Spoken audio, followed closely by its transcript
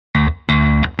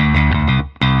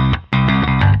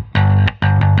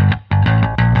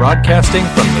broadcasting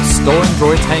from the Stolen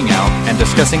Droids Hangout and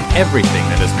discussing everything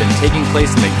that has been taking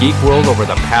place in the geek world over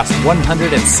the past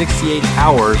 168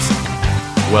 hours.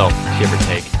 Well, give or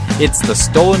take. It's the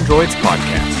Stolen Droids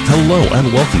Podcast. Hello,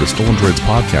 and welcome to Stolen Droids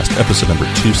Podcast, episode number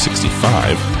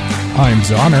 265. I'm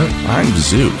Zoner. I'm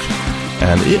Zook,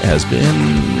 and it has been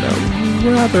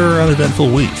a rather uneventful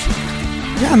week.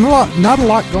 Yeah, not a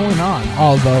lot going on,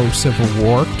 although Civil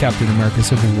War, Captain America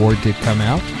Civil War did come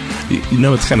out. You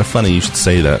know, it's kind of funny you should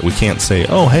say that. We can't say,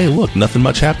 oh, hey, look, nothing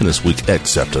much happened this week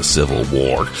except a Civil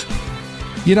War.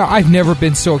 You know, I've never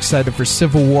been so excited for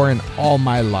Civil War in all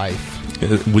my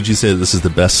life. Would you say this is the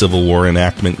best Civil War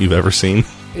enactment you've ever seen?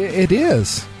 It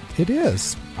is. It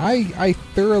is. I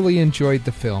thoroughly enjoyed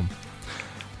the film.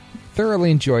 Thoroughly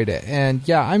enjoyed it. And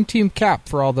yeah, I'm Team Cap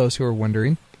for all those who are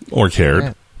wondering. Or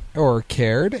cared.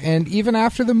 And even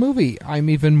after the movie, I'm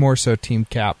even more so Team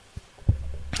Cap.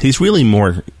 He's really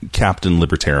more Captain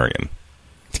Libertarian.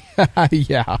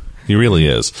 Yeah. He really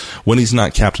is. When he's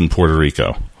not Captain Puerto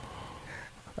Rico.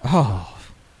 Oh,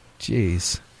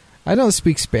 jeez. I don't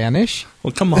speak Spanish.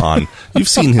 Well, come on. You've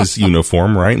seen his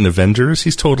uniform, right? In Avengers,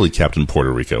 he's totally Captain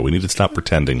Puerto Rico. We need to stop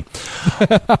pretending.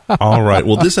 All right.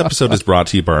 Well, this episode is brought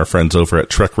to you by our friends over at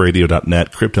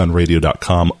TrekRadio.net,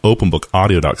 KryptonRadio.com,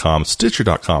 OpenBookAudio.com,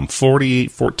 Stitcher.com,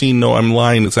 4814. No, I'm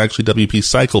lying. It's actually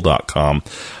WPCycle.com.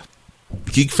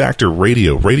 Geek Factor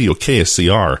Radio, Radio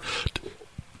KSCR,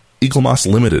 Eagle Moss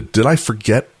Limited. Did I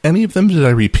forget any of them? Did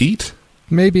I repeat?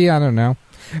 Maybe, I don't know.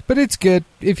 But it's good.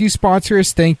 If you sponsor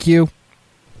us, thank you.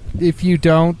 If you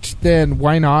don't, then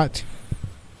why not?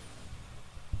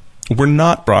 We're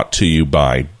not brought to you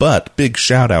by, but big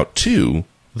shout out to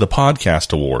the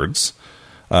Podcast Awards.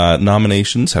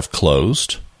 Nominations have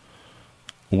closed.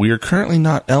 We are currently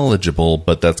not eligible,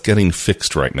 but that's getting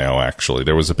fixed right now, actually.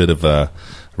 There was a bit of a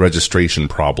registration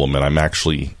problem, and I'm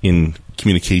actually in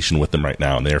communication with them right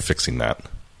now, and they're fixing that.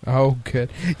 Oh, good.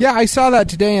 Yeah, I saw that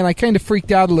today, and I kind of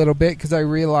freaked out a little bit because I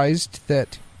realized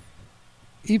that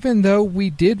even though we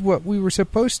did what we were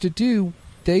supposed to do,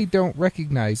 they don't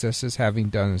recognize us as having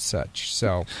done as such.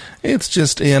 So it's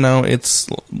just, you know, it's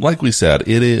like we said,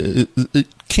 it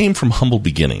came from humble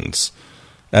beginnings,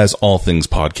 as all things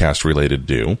podcast related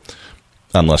do,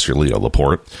 unless you're Leo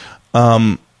Laporte,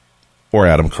 or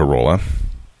Adam Carolla,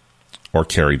 or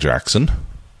Kerry Jackson.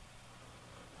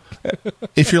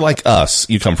 If you're like us,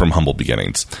 you come from humble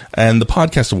beginnings. And the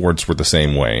Podcast Awards were the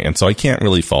same way, and so I can't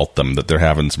really fault them that they're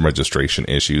having some registration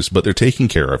issues, but they're taking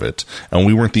care of it, and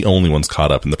we weren't the only ones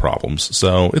caught up in the problems,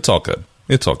 so it's all good.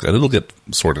 It's all good. It'll get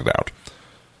sorted out.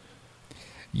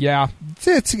 Yeah,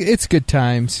 it's good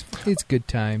times. It's good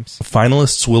times.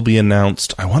 Finalists will be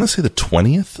announced, I want to say the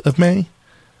 20th of May?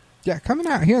 Yeah, coming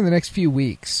out here in the next few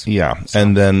weeks. Yeah, so.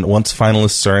 And then once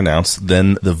finalists are announced,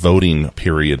 then the voting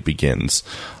period begins.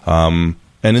 And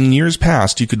in years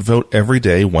past, you could vote every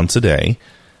day, once a day.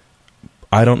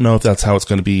 I don't know if that's how it's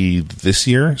going to be this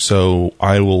year, so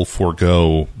I will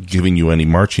forego giving you any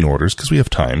marching orders because we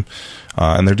have time.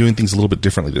 And they're doing things a little bit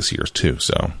differently this year, too,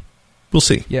 so we'll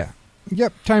see. Yeah.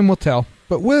 Yep, time will tell.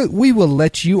 But we will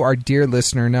let you, our dear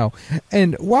listener, know.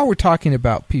 And while we're talking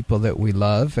about people that we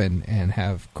love and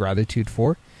have gratitude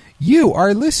for, you,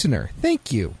 our listener,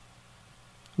 thank you.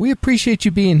 We appreciate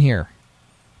you being here.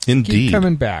 Indeed. Keep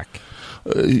coming back.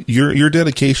 Your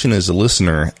dedication as a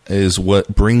listener is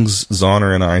what brings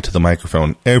Zoner and I to the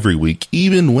microphone every week,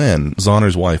 even when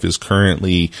Zoner's wife is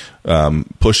currently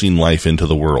pushing life into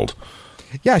the world.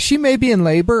 Yeah, she may be in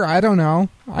labor. I don't know.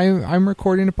 I'm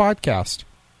recording a podcast.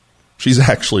 She's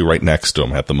actually right next to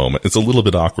him at the moment. It's a little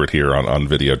bit awkward here on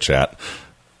video chat.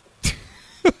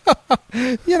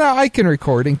 You know, I can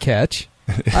record and catch.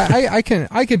 I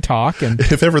can talk. And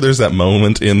if ever there's that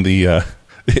moment in the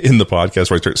podcast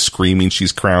where I start screaming,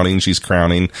 she's crowning,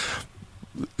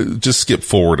 just skip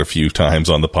forward a few times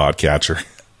on the podcatcher.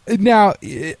 Now,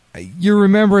 you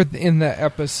remember in the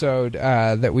episode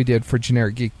that we did for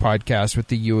Generic Geek Podcast with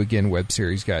the You Again web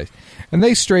series guys, and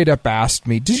they straight up asked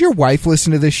me, does your wife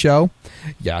listen to this show?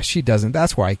 Yeah, she doesn't.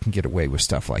 That's why I can get away with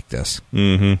stuff like this.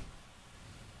 Mm-hmm.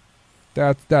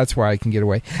 That's why I can get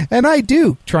away. And I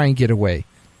do try and get away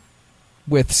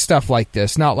with stuff like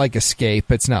this. Not like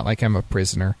escape. It's not like I'm a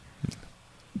prisoner.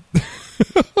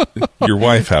 Your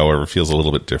wife, however, feels a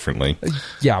little bit differently.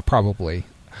 Yeah, probably.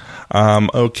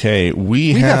 Okay,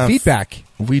 we have feedback.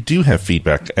 We do have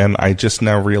feedback, and I just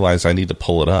now realize I need to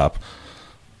pull it up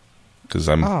because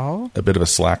I'm a bit of a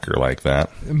slacker like that.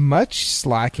 Much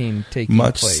slacking taking place.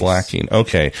 Much slacking.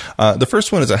 Okay, the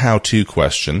first one is a how-to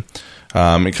question.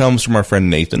 It comes from our friend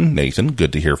Nathan. Nathan,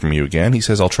 good to hear from you again. He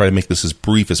says, I'll try to make this as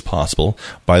brief as possible.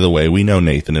 By the way, we know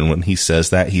Nathan, and when he says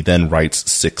that, he then writes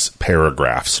 6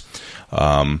 paragraphs.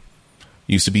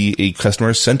 Used to be a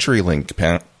customer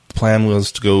CenturyLink plan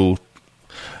was to go.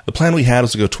 The plan we had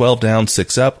was to go 12 down,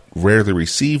 6 up. Rarely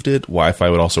received it. Wi-Fi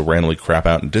would also randomly crap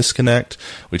out and disconnect.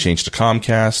 We changed to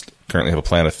Comcast. Currently have a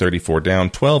plan of 34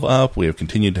 down, 12 up. We have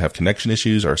continued to have connection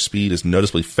issues. Our speed is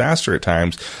noticeably faster at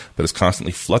times, but is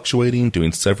constantly fluctuating.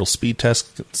 Doing several speed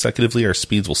tests consecutively, our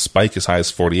speeds will spike as high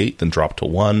as 48, then drop to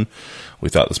 1. We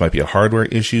thought this might be a hardware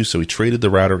issue, so we traded the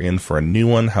router in for a new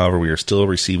one. However, we are still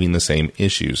receiving the same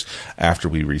issues. After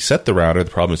we reset the router,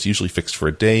 the problem is usually fixed for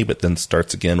a day, but then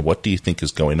starts again. What do you think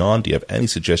is going on? Do you have any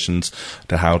suggestions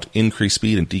to how to increase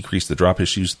speed and decrease the drop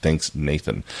issues? Thanks,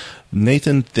 Nathan.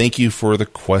 Nathan, thank you for the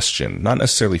question. Not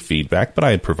necessarily feedback, but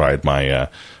I provide my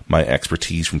my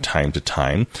expertise from time to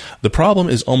time. The problem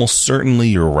is almost certainly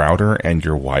your router and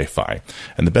your Wi-Fi.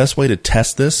 And the best way to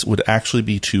test this would actually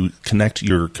be to connect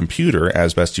your computer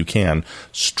as best you can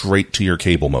straight to your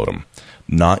cable modem.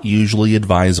 Not usually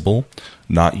advisable,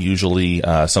 not usually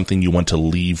something you want to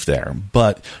leave there.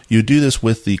 But you do this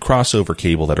with the crossover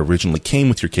cable that originally came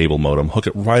with your cable modem, hook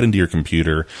it right into your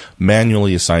computer,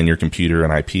 manually assign your computer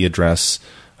an IP address.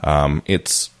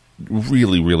 It's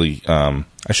really, I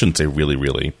shouldn't say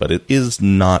really, but it is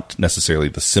not necessarily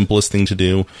the simplest thing to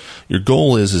do. Your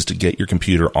goal is to get your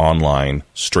computer online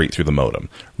straight through the modem.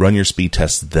 Run your speed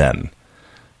tests then.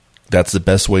 That's the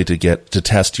best way to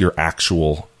test your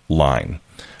actual line.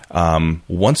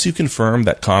 Once you confirm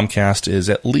that Comcast is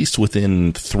at least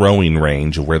within throwing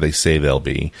range of where they say they'll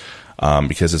be,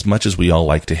 because as much as we all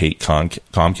like to hate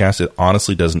Comcast, it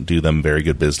honestly doesn't do them very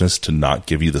good business to not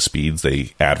give you the speeds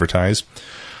they advertise.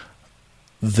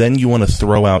 Then you want to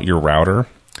throw out your router,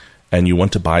 and you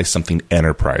want to buy something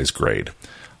enterprise grade.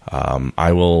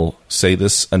 I will say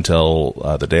this until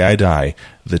the day I die.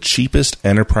 The cheapest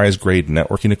enterprise grade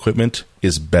networking equipment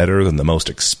is better than the most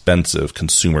expensive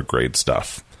consumer grade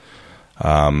stuff.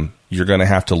 You're going to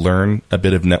have to learn a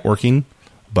bit of networking,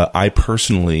 but I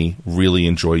personally really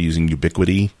enjoy using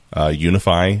Ubiquiti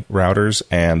Unify routers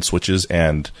and switches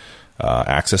and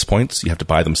access points. You have to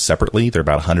buy them separately. They're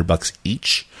about $100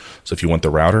 each. So if you want the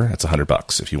router, that's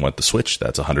 $100. If you want the switch,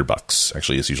 that's $100.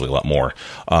 Actually, it's usually a lot more.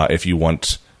 If you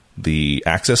want the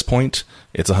access point,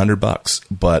 it's $100.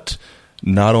 But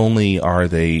not only are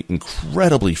they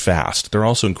incredibly fast, they're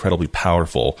also incredibly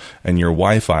powerful, and your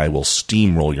Wi-Fi will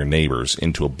steamroll your neighbors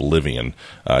into oblivion.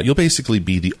 You'll basically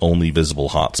be the only visible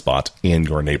hotspot in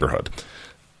your neighborhood.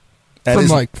 From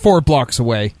like 4 blocks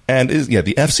away. And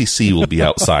the FCC will be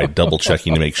outside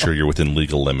double-checking to make sure you're within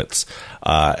legal limits.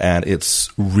 And it's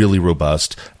really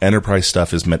robust. Enterprise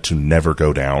stuff is meant to never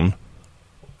go down.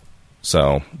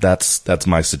 So that's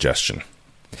my suggestion.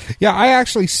 Yeah, I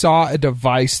actually saw a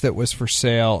device that was for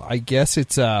sale. I guess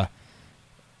it's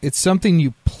something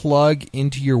you plug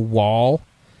into your wall,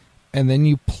 and then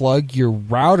you plug your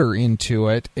router into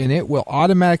it, and it will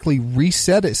automatically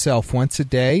reset itself once a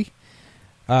day.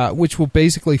 Which will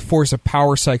basically force a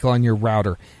power cycle on your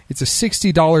router. It's a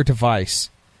 $60 device.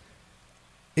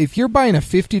 If you're buying a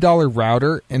 $50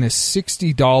 router and a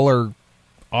 $60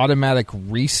 automatic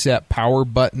reset power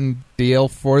button deal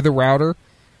for the router,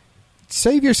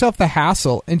 save yourself the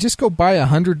hassle and just go buy a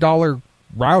 $100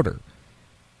 router.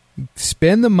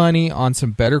 Spend the money on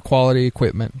some better quality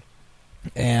equipment,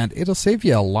 and it'll save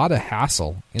you a lot of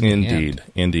hassle. Indeed.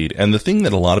 And the thing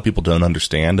that a lot of people don't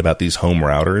understand about these home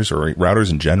routers, or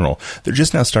routers in general, they're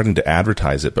just now starting to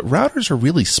advertise it, but routers are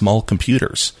really small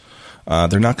computers.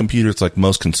 They're not computers like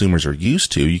most consumers are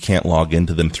used to. You can't log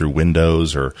into them through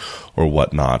Windows or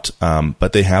whatnot.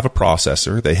 But they have a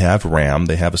processor, they have RAM,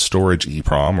 they have a storage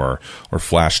EEPROM or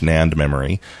flash NAND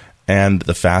memory. And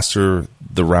the faster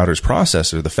the router's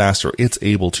processor, the faster it's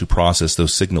able to process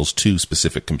those signals to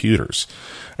specific computers.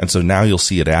 And so now you'll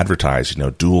see it advertised,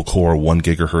 dual core 1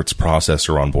 gigahertz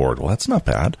processor on board. Well, that's not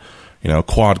bad.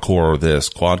 Quad core this,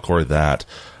 quad core that.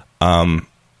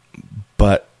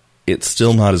 But it's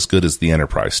still not as good as the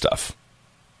enterprise stuff.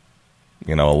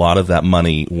 A lot of that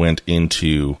money went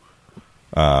into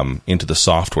the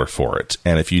software for it.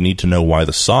 And if you need to know why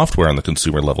the software on the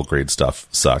consumer level grade stuff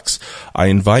sucks, I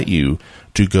invite you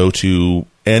to go to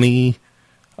any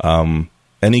car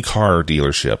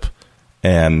dealership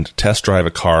and test drive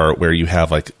a car where you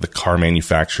have like the car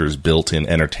manufacturer's built-in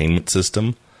entertainment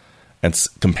system, and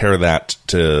compare that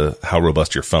to how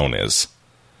robust your phone is.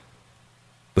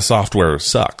 The software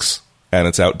sucks, and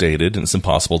it's outdated, and it's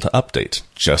impossible to update,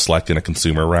 just like in a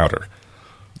consumer router.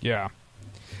 Yeah.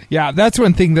 Yeah, that's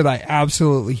one thing that I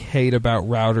absolutely hate about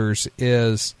routers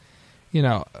is,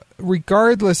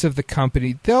 regardless of the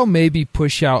company, they'll maybe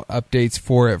push out updates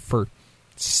for it for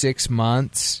 6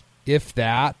 months, if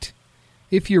that.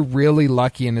 If you're really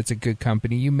lucky and it's a good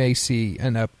company, you may see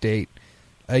an update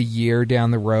a year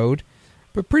down the road.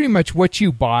 But pretty much what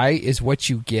you buy is what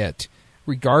you get,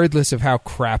 regardless of how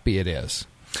crappy it is.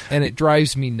 And it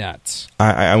drives me nuts.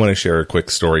 I want to share a quick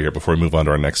story here before we move on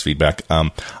to our next feedback.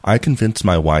 I convinced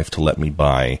my wife to let me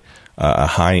buy a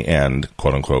high-end,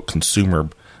 quote-unquote, consumer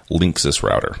Linksys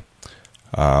router.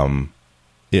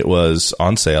 It was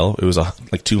on sale. It was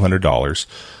like $200.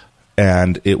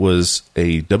 And it was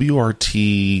a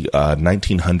WRT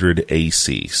 1900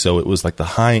 AC. So it was like the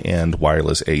high-end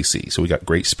wireless AC. So we got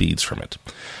great speeds from it.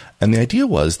 And the idea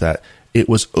was that it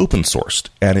was open sourced,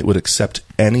 and it would accept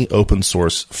any open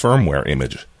source firmware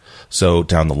image. So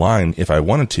down the line, if I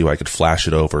wanted to, I could flash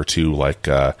it over to like,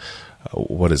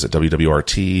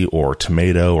 WWRT or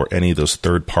Tomato or any of those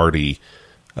third-party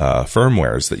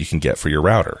firmwares that you can get for your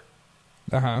router.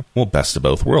 Uh-huh. Well, best of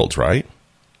both worlds, right?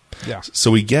 Yeah.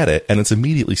 So we get it, and it's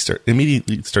immediately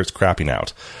starts crapping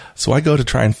out. So I go to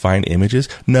try and find images.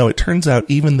 No, it turns out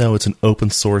even though it's an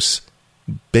open source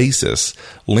basis,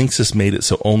 Linksys made it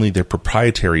so only their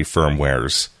proprietary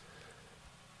firmwares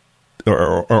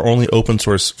or only open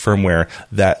source firmware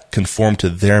that conformed to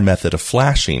their method of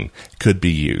flashing could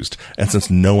be used. And since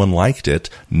no one liked it,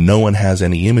 no one has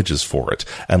any images for it.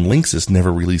 And Linksys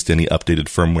never released any updated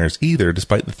firmwares either,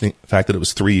 despite the fact that it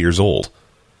was 3 years old.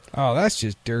 Oh, that's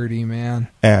just dirty, man.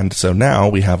 And so now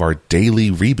we have our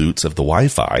daily reboots of the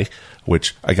Wi-Fi,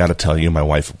 which I got to tell you, my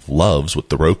wife loves with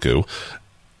the Roku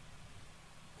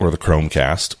or the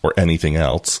Chromecast or anything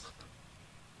else.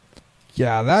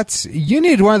 Yeah, you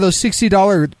need one of those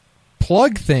 $60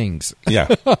 plug things. Yeah.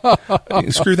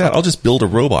 Screw that. I'll just build a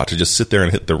robot to just sit there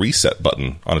and hit the reset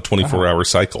button on a 24-hour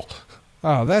cycle.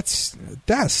 Oh, that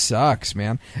sucks,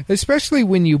 man. Especially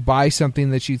when you buy something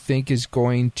that you think is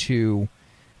going to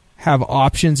have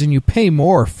options and you pay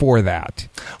more for that.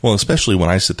 Well, especially when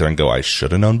I sit there and go, I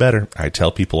should have known better. I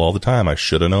tell people all the time, I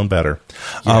should have known better.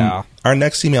 Yeah. Our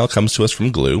next email comes to us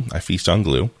from Glue. I feast on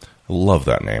Glue. I love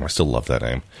that name. I still love that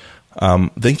name.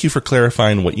 Thank you for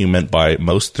clarifying what you meant by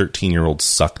most 13-year-olds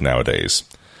suck nowadays.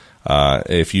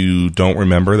 If you don't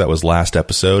remember, that was last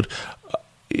episode.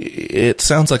 It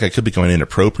sounds like I could be going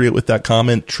inappropriate with that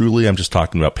comment. Truly, I'm just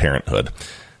talking about parenthood.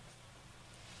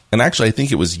 And actually, I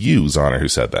think it was you, Zahner, who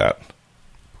said that.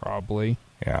 Probably.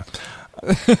 Yeah.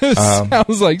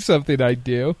 Sounds like something I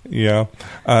do. Yeah.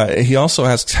 He also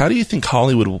asks, how do you think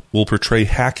Hollywood will portray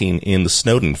hacking in the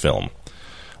Snowden film?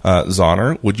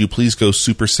 Zahner, would you please go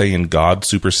Super Saiyan God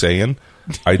Super Saiyan?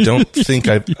 I don't think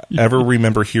I ever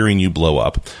remember hearing you blow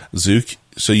up. Zook,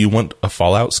 so you want a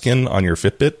Fallout skin on your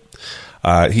Fitbit?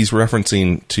 He's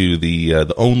referencing to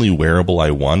the only wearable I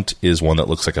want is one that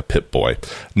looks like a Pip-Boy.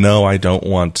 No, I don't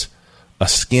want a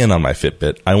skin on my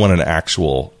Fitbit. I want an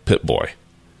actual Pip-Boy.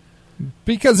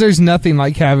 Because there's nothing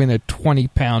like having a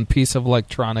 20-pound piece of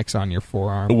electronics on your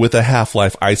forearm. With a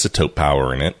Half-Life isotope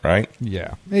power in it, right?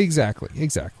 Yeah, exactly.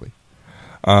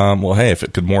 Well, hey, if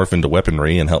it could morph into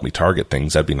weaponry and help me target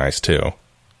things, that'd be nice, too.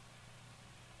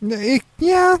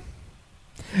 Yeah.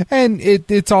 And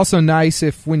it's also nice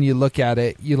if, when you look at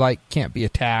it, you, can't be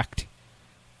attacked.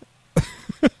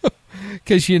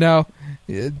 Because,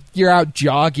 you're out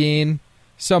jogging,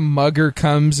 some mugger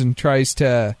comes and tries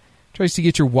to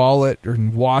get your wallet or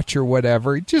watch or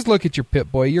whatever. Just look at your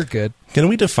Pip-Boy, you're good. Can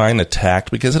we define attacked?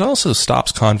 Because it also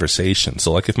stops conversation.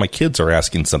 So, if my kids are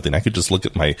asking something, I could just look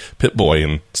at my Pip-Boy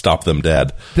and stop them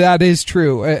dead. That is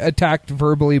true. Attacked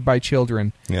verbally by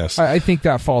children. Yes. I think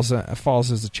that falls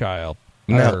as a child.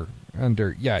 No.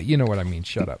 Yeah, you know what I mean.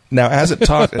 Shut up. Now, as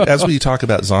we talk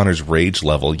about Zahner's rage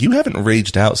level, you haven't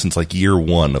raged out since year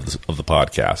one of the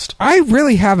podcast. I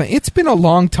really haven't. It's been a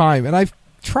long time, and I've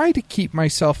tried to keep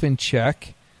myself in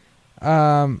check.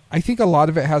 I think a lot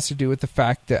of it has to do with the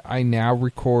fact that I now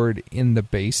record in the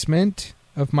basement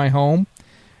of my home,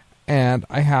 and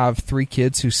I have 3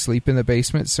 kids who sleep in the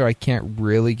basement, so I can't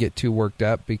really get too worked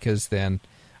up because then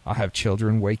I'll have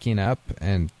children waking up,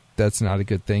 and that's not a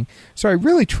good thing. So I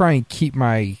really try and keep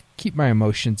my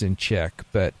emotions in check,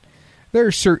 but there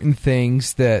are certain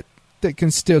things that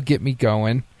can still get me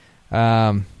going.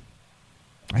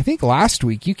 I think last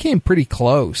week you came pretty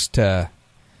close to.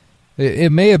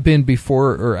 It may have been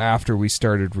before or after we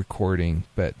started recording,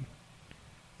 but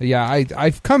yeah,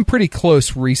 I've come pretty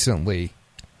close recently.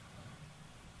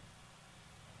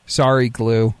 Sorry,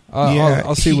 Glue.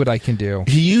 I'll see what I can do.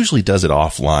 He usually does it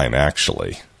offline,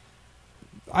 actually.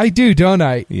 I do, don't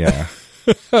I? Yeah.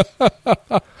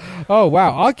 Oh,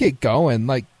 wow. I'll get going.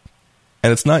 And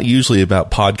it's not usually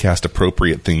about podcast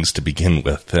appropriate things to begin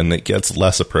with, and it gets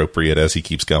less appropriate as he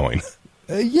keeps going.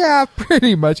 Yeah,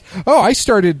 pretty much. Oh, I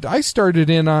started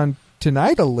in on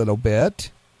tonight a little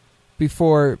bit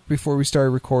before we started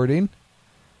recording.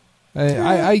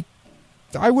 I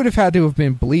I would have had to have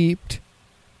been bleeped.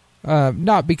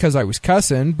 Not because I was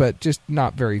cussing, but just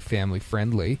not very family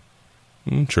friendly.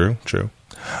 True.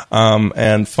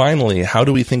 And finally, how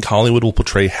do we think Hollywood will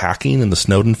portray hacking in the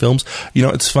Snowden films? You know,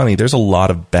 it's funny. There's a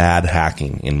lot of bad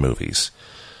hacking in movies.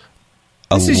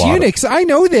 This is Unix. I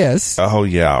know this. Oh,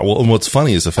 yeah. Well, and what's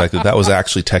funny is the fact that was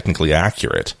actually technically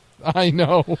accurate. I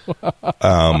know.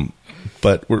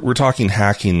 But we're talking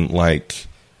hacking like,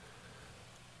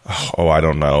 I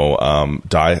don't know,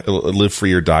 Live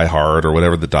Free or Die Hard or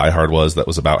whatever the Die Hard was that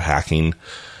was about hacking.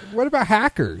 What about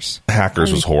Hackers?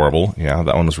 Hackers was horrible. Yeah,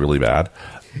 that one was really bad.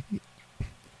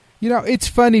 You know, it's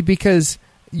funny because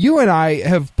you and I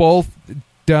have both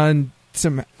done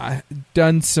some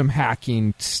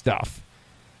hacking stuff.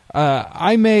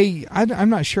 I'm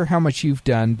not sure how much you've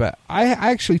done, but I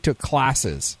actually took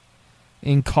classes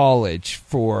in college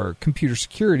for computer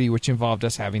security, which involved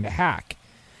us having to hack.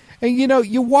 And you know,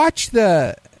 you watch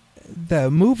the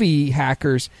movie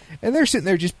Hackers, and they're sitting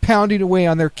there just pounding away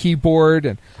on their keyboard,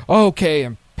 and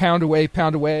and pound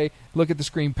away, look at the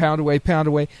screen, pound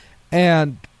away,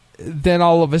 and then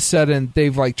all of a sudden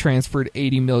they've like transferred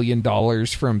 $80 million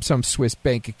from some Swiss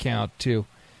bank account to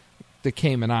the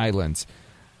Cayman Islands.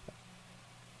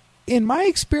 In my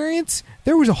experience,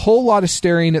 there was a whole lot of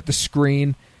staring at the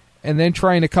screen and then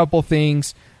trying a couple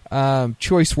things,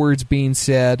 choice words being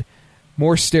said,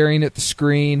 more staring at the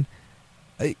screen.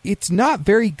 It's not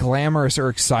very glamorous or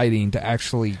exciting to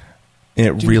actually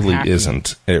It really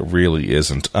isn't. It really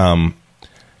isn't.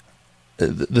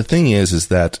 The thing is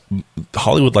that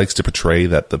Hollywood likes to portray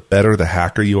that the better the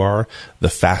hacker you are, the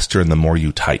faster and the more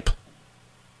you type.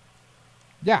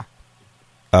 Yeah.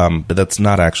 But that's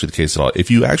not actually the case at all.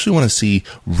 If you actually want to see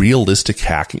realistic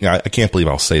hacking, I can't believe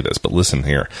I'll say this, but listen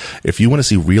here. If you want to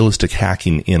see realistic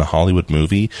hacking in a Hollywood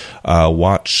movie,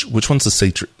 watch, which one's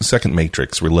the second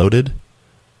Matrix? Reloaded?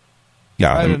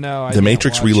 Yeah, I don't know. The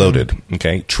Matrix Reloaded.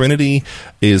 Okay, Trinity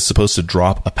is supposed to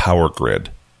drop a power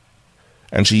grid,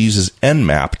 and she uses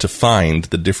Nmap to find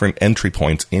the different entry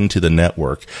points into the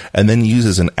network, and then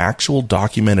uses an actual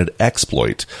documented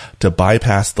exploit to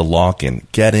bypass the login,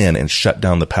 get in, and shut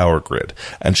down the power grid.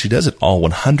 And she does it all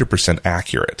 100%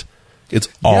 accurate. It's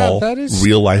all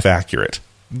real life accurate.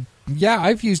 Yeah,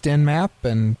 I've used Nmap,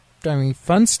 and I mean,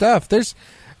 fun stuff. The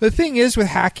thing is with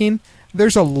hacking,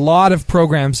 there's a lot of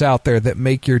programs out there that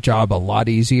make your job a lot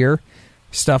easier.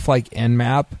 Stuff like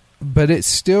Nmap. But it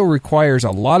still requires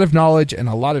a lot of knowledge and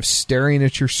a lot of staring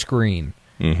at your screen.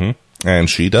 Mm-hmm. And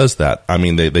she does that. I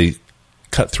mean, they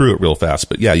cut through it real fast.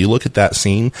 But yeah, you look at that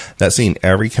scene,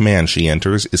 every command she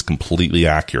enters is completely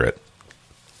accurate.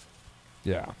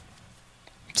 Yeah.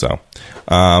 So,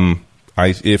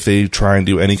 if they try and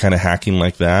do any kind of hacking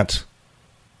like that,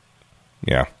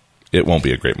 yeah, it won't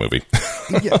be a great movie.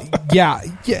 yeah,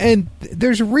 and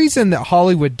there's a reason that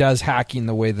Hollywood does hacking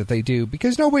the way that they do,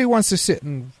 because nobody wants to sit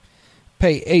and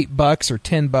pay $8 or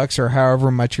 $10 or however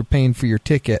much you're paying for your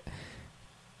ticket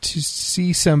to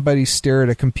see somebody stare at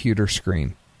a computer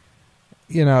screen.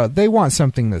 You know, they want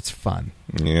something that's fun.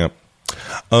 Yep.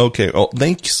 Okay, well,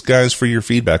 thanks, guys, for your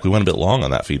feedback. We went a bit long on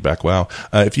that feedback. Wow.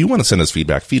 If you want to send us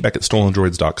feedback at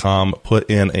stolendroids.com. Put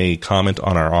in a comment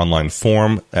on our online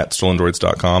forum at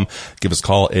stolendroids.com. Give us a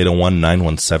call,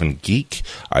 801-917-GEEK.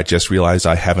 I just realized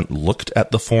I haven't looked at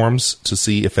the forums to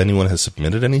see if anyone has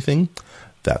submitted anything.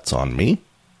 That's on me.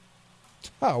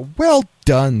 Oh, well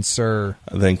done, sir.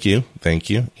 Thank you.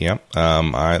 Yeah,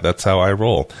 that's how I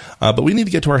roll. But we need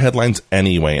to get to our headlines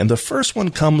anyway. And the first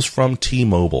one comes from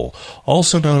T-Mobile,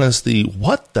 also known as the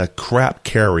What the Crap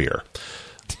Carrier.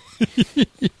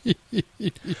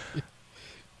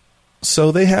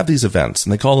 So they have these events,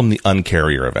 and they call them the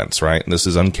Uncarrier events, right? And this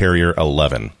is Uncarrier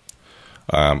 11.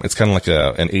 It's kind of like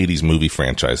an 80s movie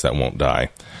franchise that won't die.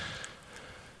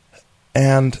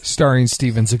 And starring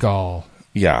Steven Seagal.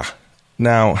 Yeah.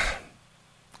 Now,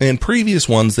 in previous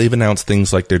ones, they've announced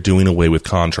things like they're doing away with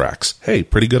contracts. Hey,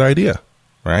 pretty good idea,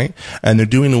 right? And they're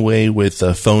doing away with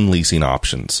phone leasing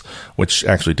options, which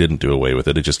actually didn't do away with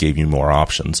it. It just gave you more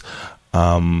options.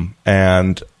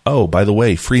 And, oh, by the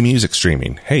way, free music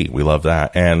streaming. Hey, we love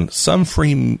that. And some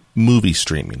free movie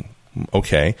streaming.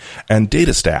 Okay. And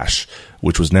data stash,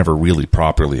 which was never really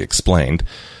properly explained.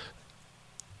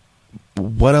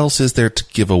 What else is there to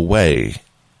give away?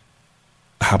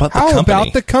 How about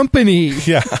the company?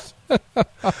 Yeah.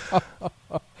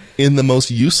 In the most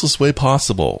useless way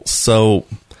possible. So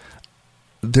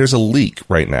there's a leak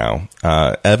right now.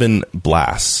 Evan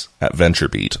Blass at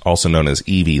VentureBeat, also known as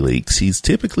EV Leaks, he's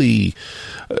typically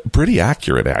pretty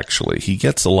accurate, actually. He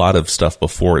gets a lot of stuff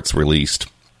before it's released.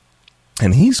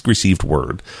 And he's received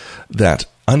word that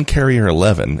Uncarrier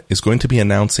 11 is going to be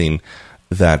announcing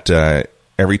that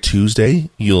Every Tuesday,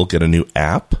 you'll get a new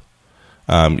app.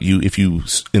 If you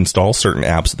install certain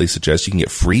apps that they suggest, you can get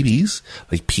freebies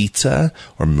like pizza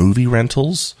or movie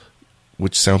rentals,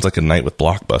 which sounds like a night with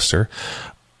Blockbuster.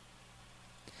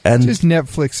 And just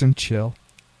Netflix and chill.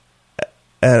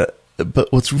 But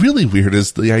what's really weird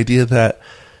is the idea that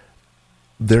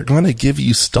they're going to give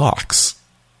you stocks.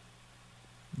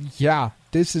 Yeah,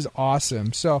 this is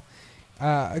awesome. So,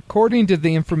 according to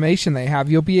the information they have,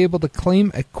 you'll be able to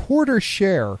claim a quarter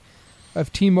share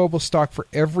of T-Mobile stock for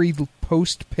every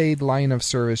postpaid line of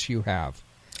service you have.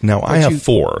 Now, I have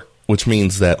 4, which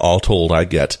means that all told, I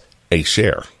get a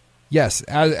share. Yes,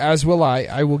 as will I.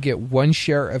 I will get 1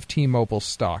 share of T-Mobile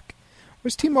stock.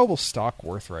 What's T-Mobile stock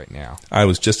worth right now? I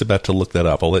was just about to look that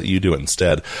up. I'll let you do it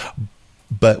instead.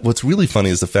 But what's really funny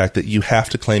is the fact that you have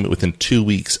to claim it within 2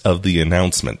 weeks of the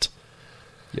announcement.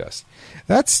 Yes.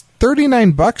 That's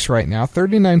 $39 right now.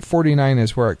 $39.49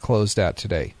 is where it closed at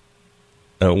today.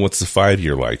 What's the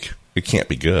 5-year like? It can't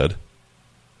be good.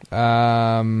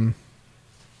 I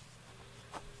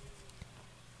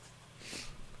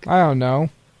don't know.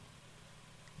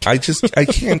 I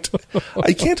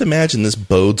can't imagine this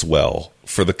bodes well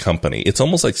for the company. It's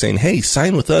almost like saying, hey,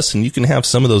 sign with us and you can have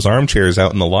some of those armchairs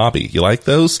out in the lobby. You like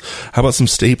those? How about some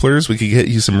staplers? We could get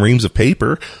you some reams of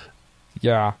paper.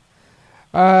 Yeah.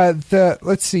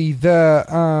 Let's see. The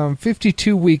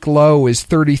 52-week low is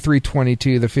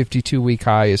 33.22. The 52-week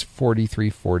high is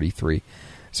 43.43.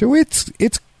 So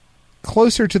it's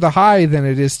closer to the high than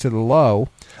it is to the low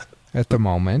at the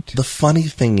moment. The funny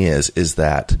thing is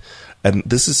that, and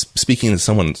this is speaking as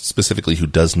someone specifically who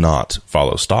does not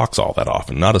follow stocks all that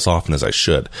often, not as often as I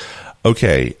should.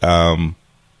 Okay,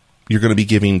 you're going to be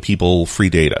giving people free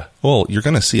data. Well, you're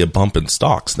going to see a bump in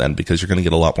stocks then because you're going to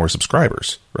get a lot more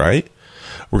subscribers, right?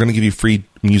 We're going to give you free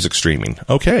music streaming.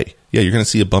 Okay, yeah, you're going to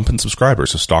see a bump in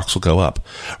subscribers, so stocks will go up.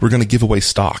 We're going to give away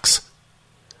stocks.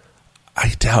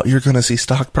 I doubt you're going to see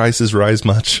stock prices rise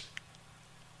much.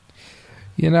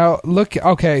 You know, look,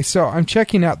 okay, so I'm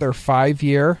checking out their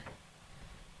 5-year,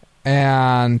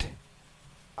 and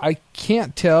I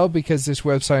can't tell because this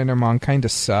website I'm on kind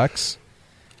of sucks,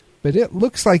 but it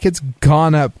looks like it's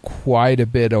gone up quite a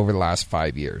bit over the last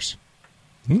 5 years.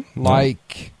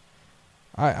 Like,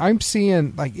 I'm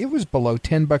seeing, like, it was below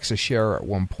 $10 a share at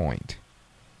one point.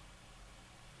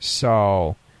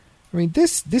 So, I mean,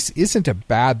 this isn't a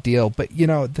bad deal, but, you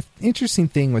know, the interesting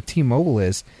thing with T-Mobile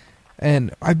is,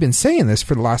 and I've been saying this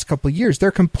for the last couple of years,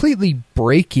 they're completely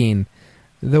breaking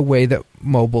the way that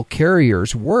mobile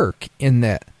carriers work in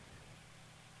that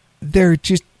they're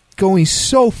just going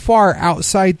so far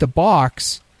outside the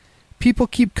box, people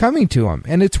keep coming to them,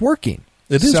 and it's working.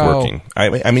 It is working.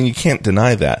 I mean, you can't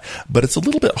deny that. But it's a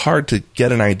little bit hard to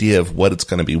get an idea of what it's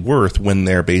going to be worth when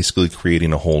they're basically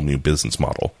creating a whole new business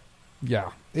model.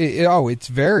 Yeah. It's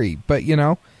very. But, you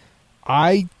know,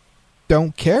 I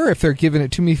don't care if they're giving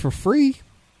it to me for free.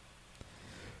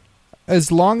 As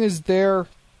long as they're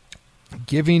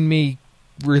giving me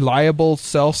reliable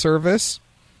cell service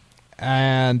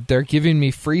and they're giving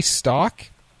me free stock,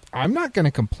 I'm not going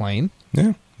to complain.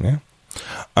 Yeah.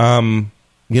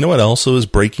 You know what also is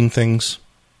breaking things?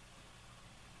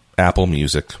 Apple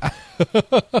Music.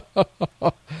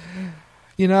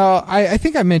 You know, I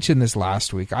think I mentioned this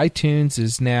last week. iTunes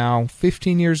is now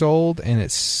 15 years old, and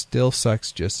it still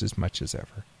sucks just as much as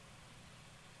ever.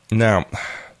 Now,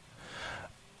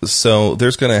 so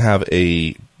there's going to have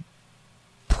a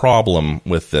problem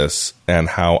with this and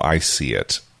how I see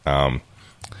it.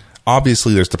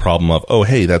 Obviously, there's the problem of, oh,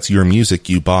 hey, that's your music.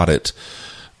 You bought it.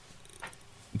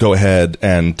 Go ahead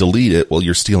and delete it. Well,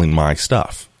 you're stealing my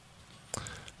stuff.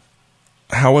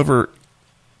 However,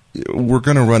 we're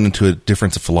going to run into a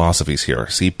difference of philosophies here.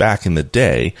 See, back in the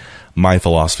day, my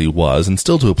philosophy was, and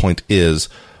still to a point is,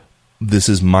 this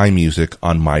is my music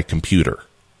on my computer.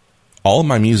 All of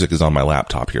my music is on my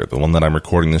laptop here, the one that I'm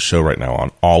recording this show right now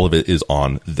on. All of it is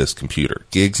on this computer.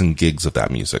 Gigs and gigs of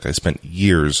that music. I spent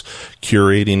years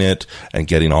curating it and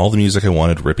getting all the music I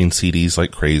wanted, ripping CDs like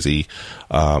crazy,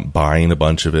 buying a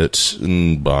bunch of it,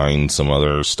 and buying some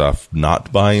other stuff,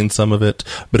 not buying some of it.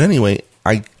 But anyway,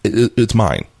 it's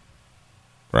mine,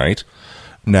 right?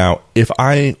 Now, if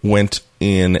I went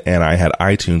in and I had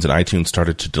iTunes and iTunes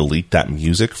started to delete that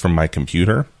music from my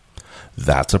computer,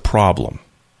 that's a problem.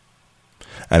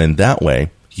 And in that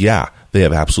way, yeah, they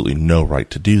have absolutely no right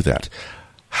to do that.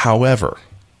 However,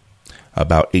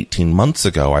 about 18 months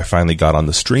ago, I finally got on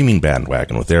the streaming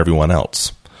bandwagon with everyone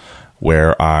else,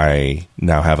 where I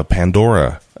now have a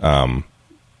Pandora. I'm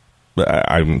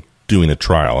doing a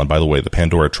trial. And by the way, the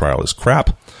Pandora trial is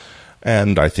crap,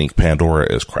 and I think Pandora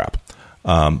is crap.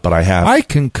 But I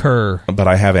concur. But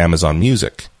I have Amazon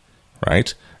Music,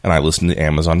 right? And I listen to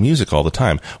Amazon Music all the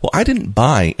time. Well, I didn't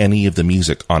buy any of the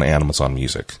music on Amazon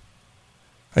Music.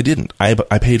 I didn't. I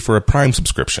paid for a Prime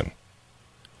subscription.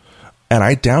 And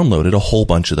I downloaded a whole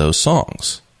bunch of those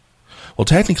songs. Well,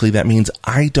 technically, that means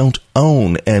I don't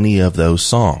own any of those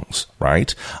songs,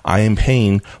 right? I am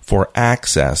paying for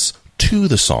access to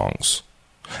the songs.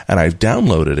 And I've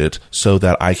downloaded it so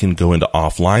that I can go into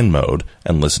offline mode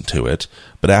and listen to it.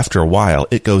 But after a while,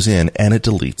 it goes in and it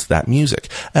deletes that music.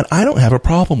 And I don't have a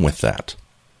problem with that.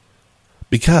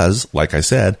 Because, like I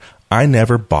said, I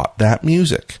never bought that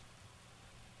music.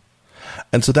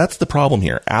 And so that's the problem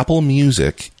here. Apple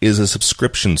Music is a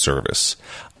subscription service.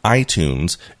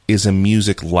 iTunes is a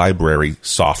music library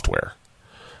software.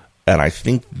 And I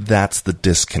think that's the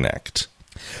disconnect.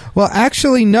 Well,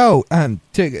 actually, no.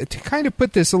 To kind of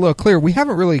put this a little clear, we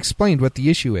haven't really explained what the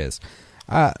issue is.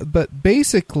 But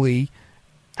basically,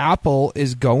 Apple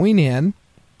is going in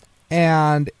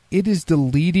and it is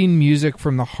deleting music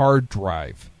from the hard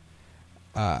drive,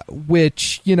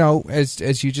 which,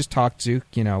 as you just talked to,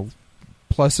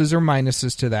 pluses or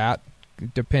minuses to that,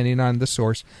 depending on the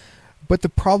source. But the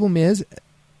problem is,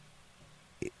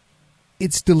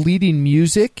 it's deleting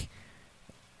music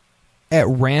at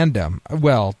random.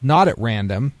 Well, not at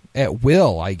random, at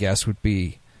will, I guess would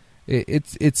be.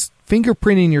 It's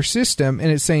fingerprinting your system, and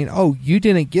it's saying, oh, you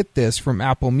didn't get this from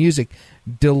Apple Music,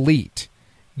 delete.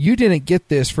 You didn't get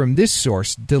this from this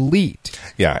source, delete.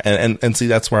 Yeah, and see,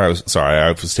 that's where I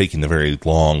was taking the very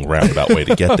long roundabout way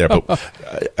to get there, but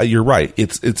you're right.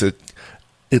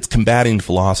 It's combating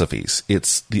philosophies.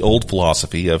 It's the old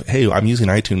philosophy of, hey, I'm using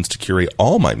iTunes to curate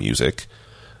all my music,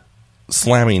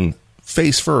 slamming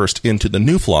face first into the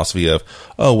new philosophy of,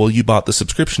 oh, well, you bought the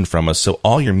subscription from us, so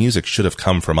all your music should have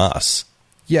come from us.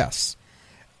 Yes.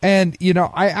 And,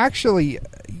 I actually,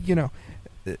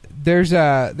 there's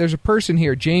a person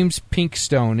here, James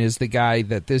Pinkstone is the guy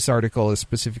that this article is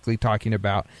specifically talking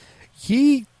about.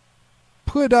 He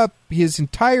put up his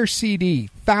entire CD,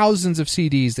 thousands of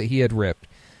CDs that he had ripped,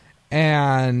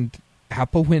 and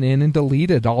Apple went in and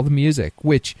deleted all the music,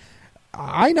 which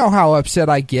I know how upset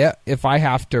I get if I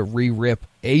have to re-rip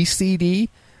a CD,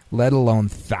 let alone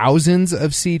thousands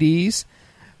of CDs.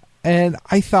 And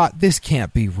I thought, this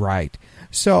can't be right.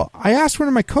 So I asked one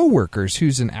of my coworkers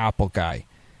who's an Apple guy.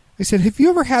 I said, have you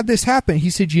ever had this happen? He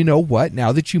said, you know what?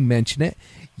 Now that you mention it,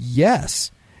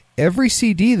 yes. Every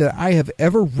CD that I have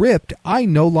ever ripped, I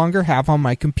no longer have on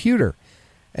my computer.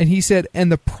 And he said,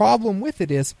 and the problem with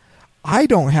it is, I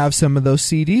don't have some of those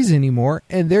CDs anymore,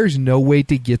 and there's no way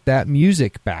to get that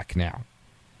music back now.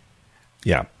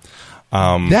 Yeah.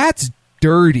 That's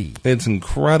dirty. It's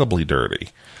incredibly dirty.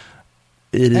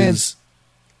 It is.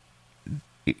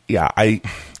 Yeah,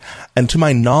 and to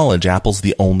my knowledge, Apple's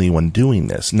the only one doing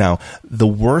this. Now, the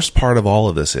worst part of all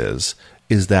of this is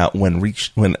that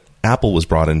when Apple was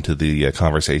brought into the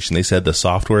conversation, they said the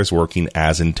software is working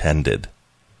as intended,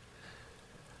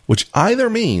 which either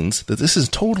means that this is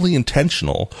totally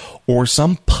intentional or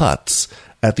some putz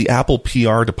at the Apple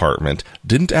PR department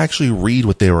didn't actually read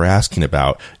what they were asking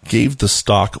about, gave the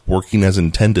stock working as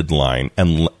intended line,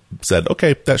 and said,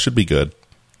 okay, that should be good.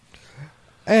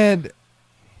 And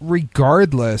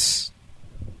regardless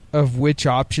of which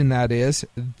option that is,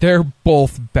 they're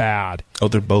both bad. Oh,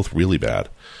 they're both really bad.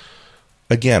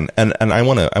 Again, and I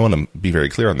want to be very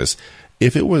clear on this.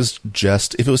 If it was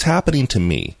happening to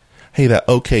me, hey, that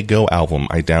OK Go album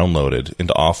I downloaded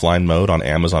into offline mode on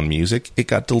Amazon Music, it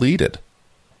got deleted.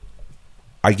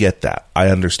 I get that. I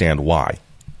understand why.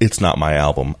 It's not my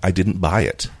album. I didn't buy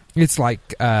it. It's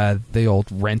like the old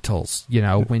rentals,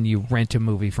 when you rent a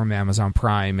movie from Amazon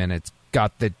Prime and it's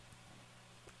got the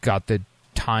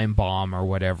time bomb or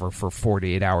whatever for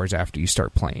 48 hours after you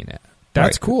start playing it.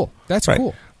 That's right. Cool. That's right.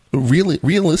 Cool. Really,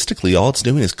 realistically, all it's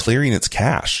doing is clearing its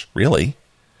cache, really.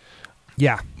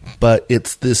 Yeah. But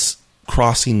it's this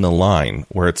crossing the line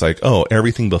where it's like, oh,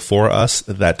 everything before us,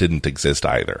 that didn't exist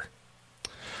either.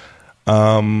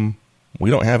 We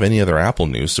don't have any other Apple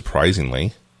news,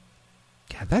 surprisingly.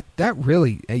 Yeah, that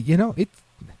really, it.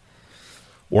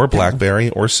 Or BlackBerry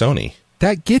or Sony.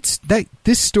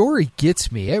 This story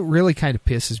gets me. It really kind of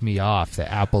pisses me off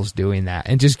that Apple's doing that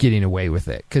and just getting away with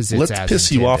it because let's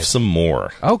piss you off some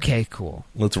more. Okay, cool.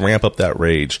 Let's ramp up that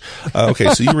rage.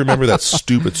 Okay, so you remember that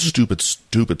stupid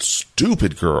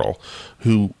girl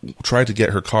who tried to get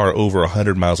her car over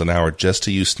 100 miles an hour just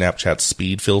to use Snapchat's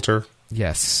speed filter?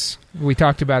 Yes, we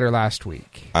talked about her last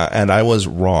week, and I was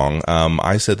wrong.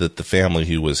 I said that the family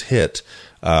who was hit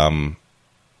was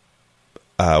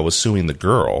suing the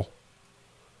girl.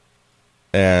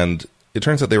 And it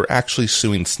turns out they were actually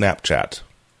suing Snapchat.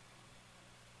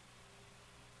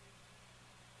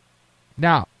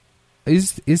 Now,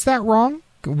 Is that wrong?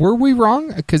 Were we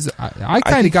wrong? Because I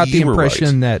kind think of got the you were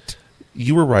impression right. that...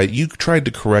 You were right. You tried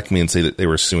to correct me and say that they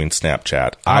were suing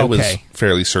Snapchat. I was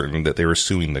fairly certain that they were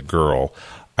suing the girl.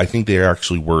 I think they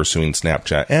actually were suing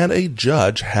Snapchat. And a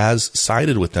judge has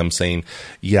sided with them saying,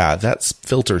 yeah, that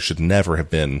filter should never have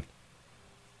been,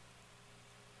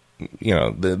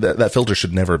 that filter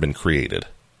should never have been created.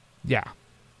 Yeah.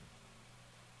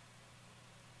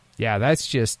 Yeah, that's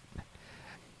just...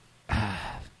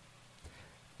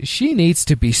 she needs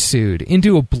to be sued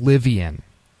into oblivion.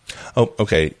 Oh,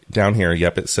 okay. Down here,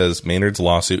 yep, it says Maynard's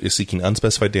lawsuit is seeking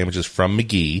unspecified damages from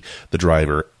McGee, the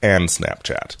driver, and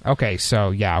Snapchat. Okay,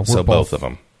 so yeah, we're both of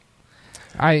them.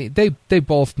 They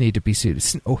both need to be sued.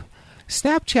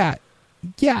 Snapchat,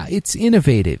 yeah, it's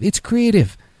innovative, it's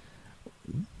creative.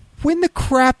 When the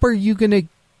crap are you going to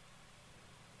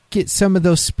get some of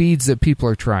those speeds that people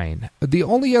are trying? The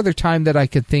only other time that I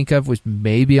could think of was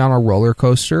maybe on a roller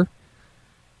coaster.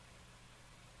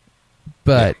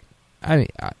 But... yeah. I mean,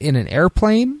 in an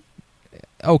airplane,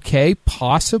 okay,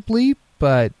 possibly,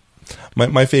 but...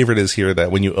 My favorite is here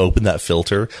that when you open that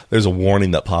filter, there's a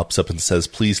warning that pops up and says,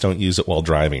 please don't use it while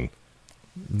driving.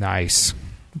 Nice.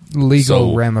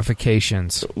 Legal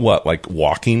ramifications. What, like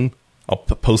walking? I'll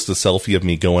post a selfie of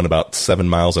me going about 7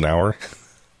 miles an hour.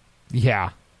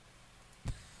 Yeah.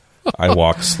 I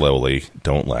walk slowly.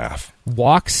 Don't laugh.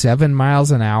 Walk 7 miles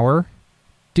an hour?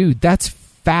 Dude, that's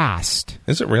fast.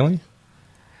 Is it really?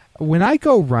 When I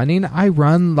go running, I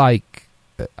run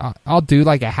I'll do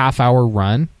like a half-hour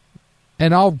run,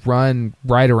 and I'll run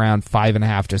right around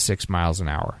 5.5 to 6 miles an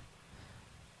hour.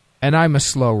 And I'm a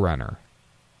slow runner.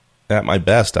 At my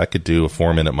best, I could do a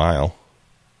 4-minute mile.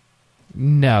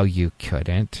 No, you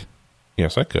couldn't.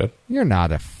 Yes, I could. You're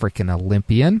not a freaking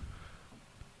Olympian.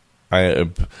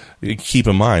 Keep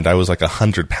in mind, I was like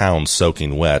 100 pounds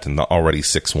soaking wet and already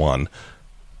 6'1".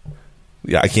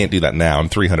 Yeah, I can't do that now. I'm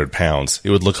 300 pounds. It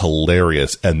would look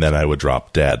hilarious, and then I would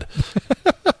drop dead.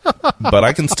 But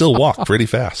I can still walk pretty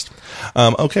fast.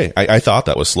 Okay, I thought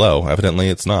that was slow. Evidently,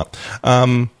 it's not.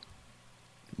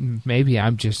 Maybe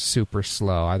I'm just super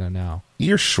slow. I don't know.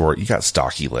 You're short. You got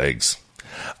stocky legs.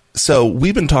 So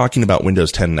we've been talking about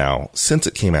Windows 10 now since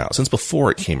it came out, since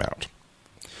before it came out.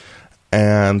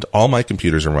 And all my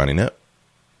computers are running it.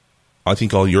 I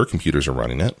think all your computers are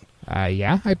running it.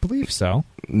 Yeah, I believe so.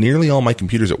 Nearly all my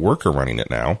computers at work are running it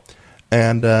now.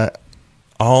 And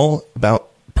all about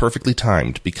perfectly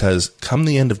timed, because come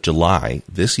the end of July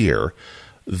this year,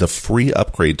 the free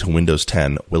upgrade to Windows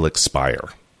 10 will expire.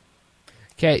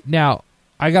 Okay, now,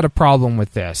 I got a problem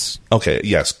with this. Okay,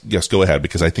 yes, go ahead,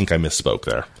 because I think I misspoke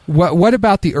there. What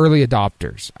about the early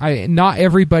adopters? Not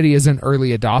everybody is an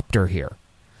early adopter here.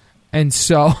 And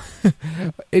so,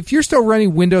 if you're still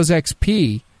running Windows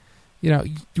XP...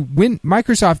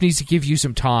 Microsoft needs to give you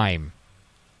some time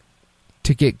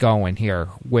to get going here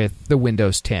with the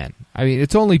Windows 10. I mean,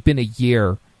 it's only been a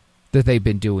year that they've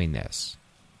been doing this.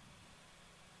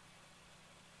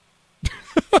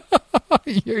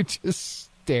 You're just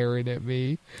staring at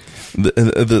me.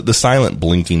 The silent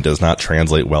blinking does not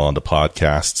translate well onto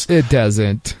podcasts. It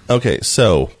doesn't. Okay,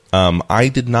 so I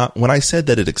did not... When I said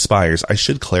that it expires, I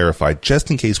should clarify,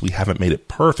 just in case we haven't made it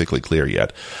perfectly clear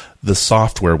yet, the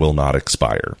software will not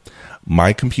expire.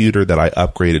 My computer that I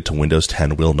upgraded to Windows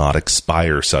 10 will not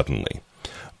expire suddenly.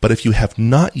 But if you have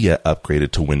not yet upgraded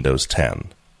to Windows 10,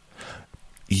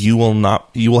 you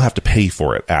will have to pay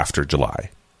for it after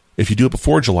July. If you do it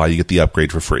before July, you get the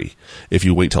upgrade for free. If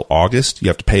you wait till August, you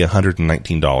have to pay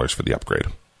 $119 for the upgrade.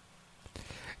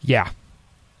 Yeah.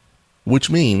 Which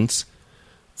means...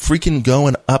 freaking go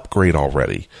and upgrade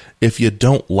already. If you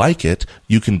don't like it,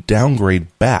 you can downgrade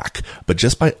back. But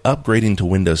just by upgrading to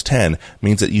Windows 10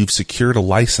 means that you've secured a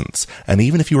license. And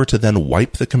even if you were to then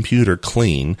wipe the computer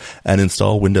clean and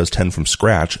install Windows 10 from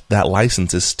scratch, that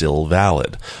license is still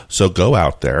valid. So go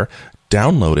out there,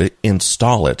 download it,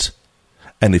 install it.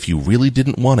 And if you really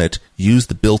didn't want it, use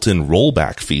the built-in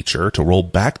rollback feature to roll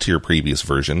back to your previous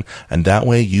version. And that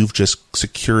way you've just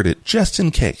secured it just in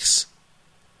case.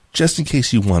 Just in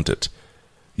case you want it.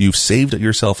 You've saved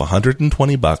yourself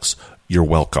 $120. You're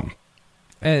welcome.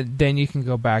 And then you can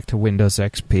go back to Windows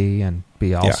XP and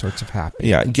be all sorts of happy.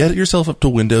 Yeah, get yourself up to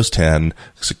Windows 10,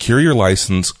 secure your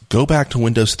license, go back to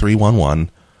Windows 3.11.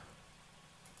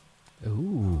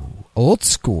 Ooh, old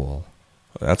school.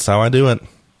 That's how I do it.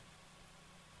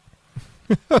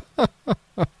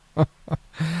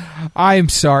 I'm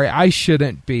sorry. I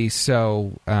shouldn't be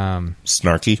so...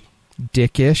 snarky?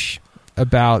 Dickish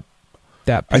about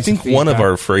that piece I think one of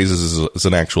our phrases is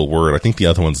an actual word. I think the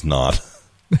other one's not.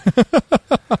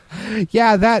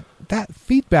 Yeah, that that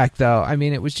feedback, though, I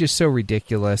mean, it was just so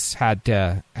ridiculous. Had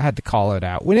to call it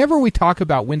out. Whenever we talk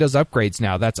about Windows upgrades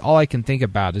now, that's all I can think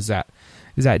about is that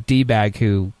D-bag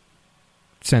who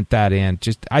sent that in.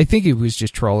 I think he was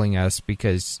just trolling us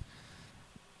because,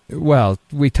 well,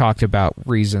 we talked about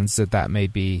reasons that may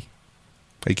be.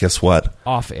 Hey, guess what?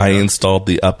 Off air. I installed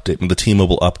the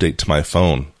T-Mobile update to my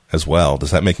phone as well.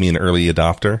 Does that make me an early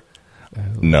adopter? Oh.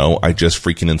 No, I just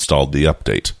freaking installed the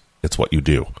update. It's what you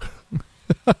do.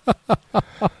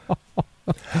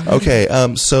 Okay,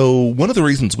 so one of the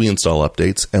reasons we install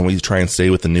updates and we try and stay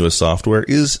with the newest software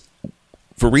is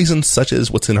for reasons such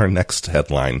as what's in our next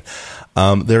headline.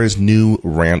 There is new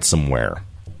ransomware.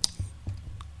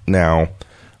 Now,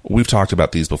 we've talked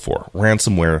about these before.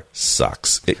 Ransomware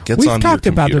sucks. It gets onto your computer. We've talked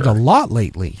about it a lot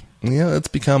lately. Yeah, it's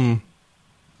become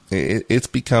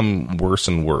worse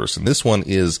and worse. And this one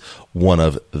is one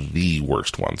of the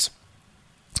worst ones,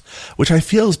 which I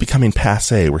feel is becoming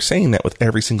passé. We're saying that with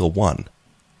every single one.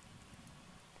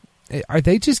 Are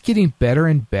they just getting better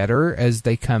and better as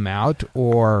they come out,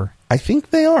 or? I think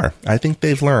they are. I think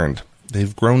they've learned.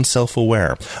 They've grown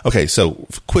self-aware. Okay, so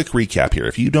quick recap here.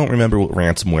 If you don't remember what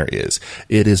ransomware is,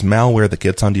 it is malware that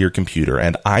gets onto your computer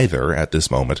and either, at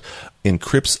this moment,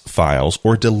 encrypts files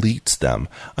or deletes them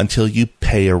until you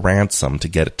pay a ransom to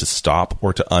get it to stop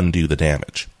or to undo the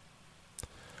damage.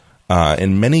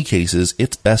 In many cases,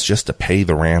 it's best just to pay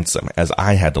the ransom, as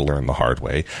I had to learn the hard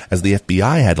way, as the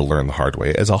FBI had to learn the hard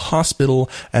way, as a hospital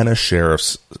and a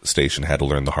sheriff's station had to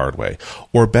learn the hard way.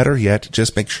 Or better yet,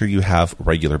 just make sure you have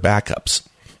regular backups.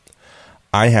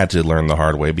 I had to learn the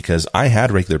hard way because I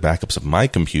had regular backups of my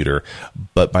computer,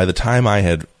 but by the time I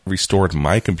had restored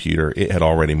my computer, it had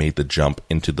already made the jump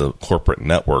into the corporate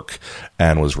network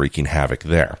and was wreaking havoc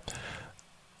there.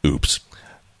 Oops.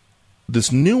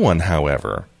 This new one,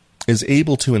 however, is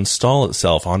able to install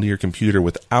itself onto your computer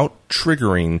without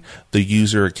triggering the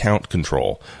user account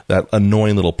control. That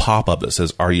annoying little pop-up that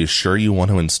says, "Are you sure you want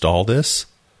to install this?"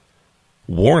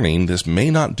 Warning, this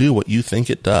may not do what you think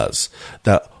it does.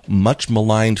 That much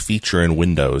maligned feature in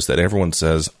Windows that everyone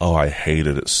says, "Oh, I hate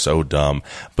it, it's so dumb."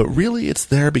 But really it's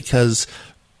there because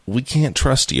we can't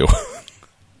trust you.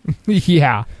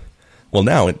 Yeah. Well,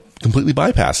 now it completely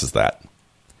bypasses that.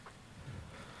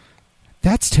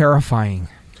 That's terrifying.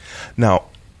 Now,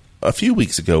 a few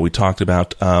weeks ago, we talked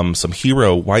about some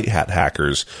hero white hat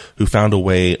hackers who found a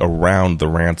way around the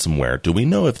ransomware. Do we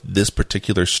know if this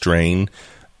particular strain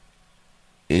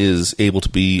is able to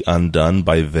be undone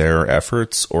by their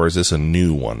efforts, or is this a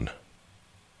new one?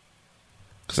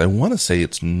 Because I want to say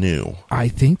it's new. I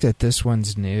think that this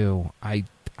one's new. I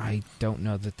don't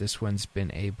know that this one's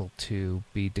been able to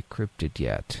be decrypted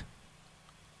yet.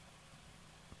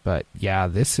 But yeah,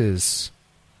 this is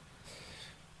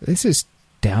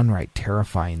downright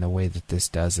terrifying the way that this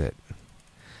does it.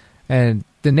 And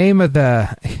the name of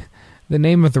the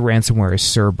ransomware is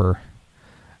Cerber,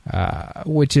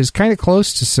 which is kind of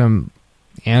close to some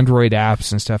Android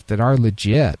apps and stuff that are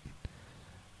legit.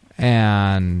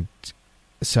 And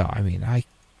so, I mean,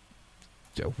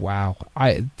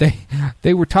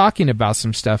 they were talking about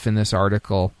some stuff in this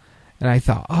article, and I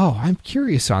thought, oh, I'm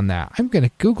curious on that. I'm going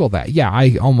to Google that. Yeah,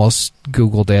 I almost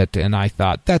Googled it, and I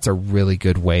thought that's a really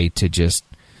good way to just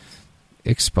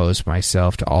expose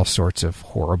myself to all sorts of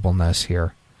horribleness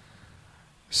here.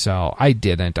 So I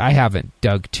didn't. I haven't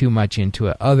dug too much into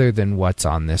it other than what's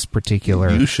on this particular...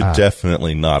 You should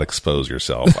definitely not expose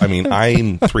yourself. I mean,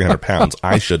 I'm 300 pounds.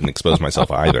 I shouldn't expose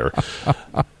myself either.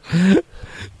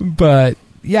 But,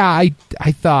 yeah,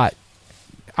 I thought...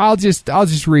 I'll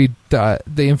just read the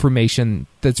information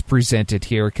that's presented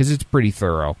here because it's pretty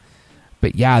thorough.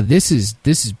 But yeah, this is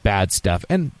bad stuff,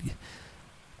 and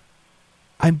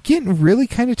I'm getting really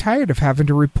kind of tired of having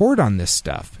to report on this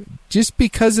stuff just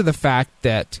because of the fact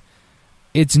that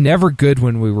it's never good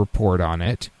when we report on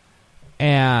it,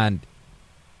 and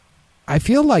I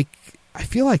feel like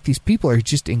these people are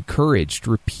just encouraged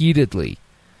repeatedly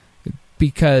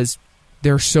because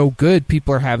they're so good,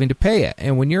 people are having to pay it.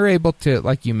 And when you're able to,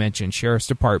 like you mentioned, sheriff's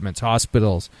departments,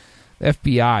 hospitals,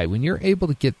 FBI, when you're able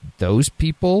to get those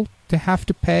people to have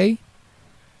to pay,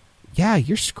 yeah,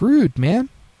 you're screwed, man.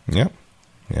 Yep.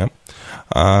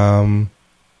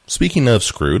 Speaking of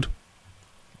screwed.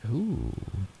 Ooh.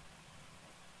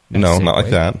 Nice no, segue. Not like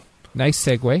that. Nice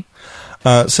segue.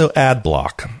 So ad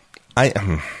block.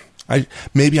 I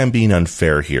maybe I'm being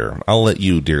unfair here. I'll let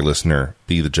you, dear listener,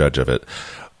 be the judge of it.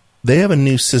 They have a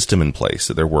new system in place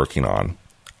that they're working on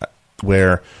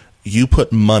where you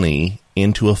put money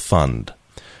into a fund,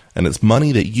 and it's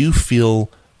money that you feel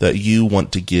that you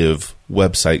want to give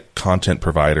website content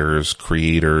providers,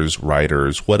 creators,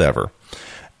 writers, whatever.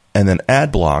 And then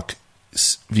AdBlock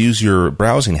views your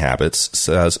browsing habits,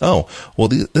 says, oh, well,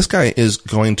 this guy is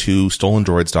going to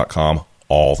stolendroids.com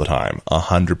all the time,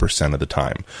 100% of the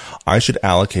time. I should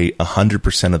allocate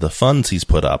 100% of the funds he's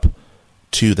put up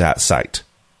to that site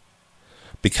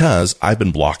because I've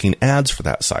been blocking ads for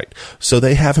that site. So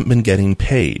they haven't been getting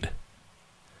paid.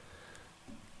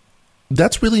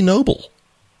 That's really noble.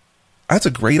 That's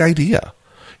a great idea.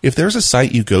 If there's a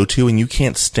site you go to and you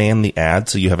can't stand the ad,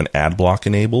 so you have an ad block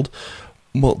enabled,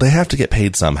 well, they have to get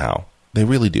paid somehow. They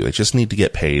really do. They just need to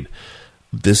get paid.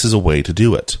 This is a way to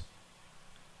do it.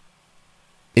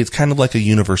 It's kind of like a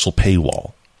universal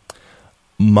paywall.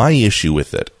 My issue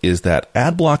with it is that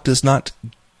AdBlock does not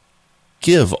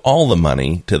give all the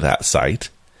money to that site.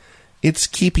 It's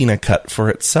keeping a cut for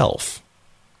itself.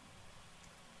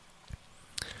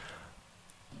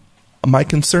 My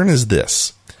concern is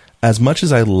this. As much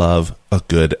as I love a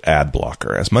good ad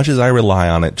blocker, as much as I rely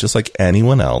on it just like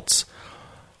anyone else,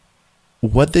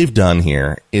 what they've done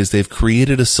here is they've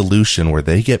created a solution where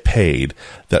they get paid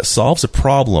that solves a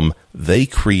problem they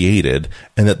created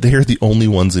and that they're the only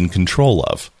ones in control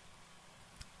of.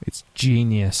 It's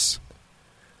genius.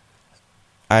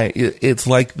 It's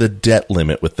like the debt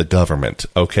limit with the government,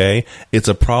 okay? It's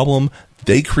a problem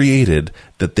they created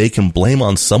that they can blame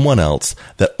on someone else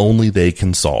that only they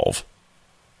can solve.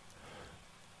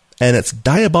 And it's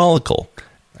diabolical.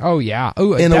 Oh, yeah.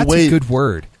 Oh, that's a good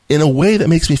word. In a way that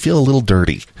makes me feel a little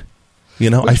dirty. You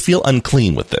know, I feel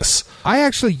unclean with this. I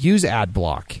actually use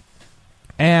AdBlock.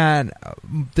 And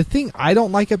the thing I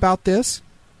don't like about this,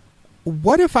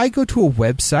 what if I go to a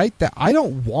website that I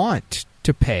don't want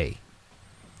to pay?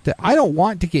 That I don't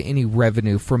want to get any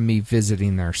revenue from me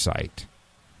visiting their site?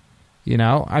 You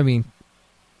know, I mean,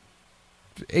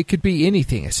 it could be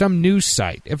anything. Some news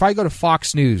site. If I go to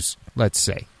Fox News, let's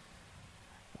say,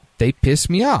 they piss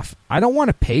me off. I don't want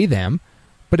to pay them.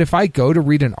 But if I go to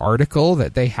read an article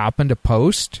that they happen to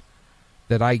post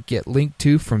that I get linked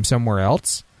to from somewhere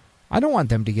else, I don't want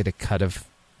them to get a cut of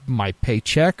my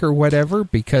paycheck or whatever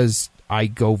because I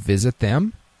go visit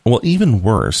them. Well, even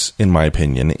worse, in my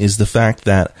opinion, is the fact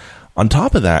that on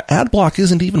top of that, AdBlock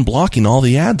isn't even blocking all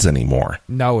the ads anymore.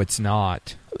 No, it's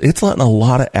not. It's letting a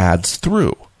lot of ads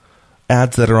through.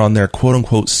 Ads that are on their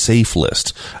quote-unquote safe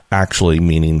list, actually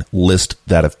meaning list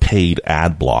that have paid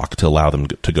AdBlock to allow them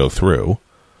to go through.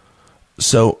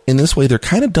 So in this way, they're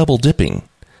kind of double dipping.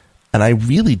 And I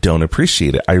really don't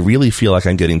appreciate it. I really feel like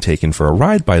I'm getting taken for a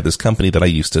ride by this company that I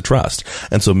used to trust.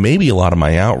 And so maybe a lot of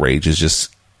my outrage is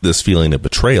just this feeling of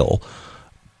betrayal,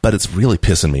 but it's really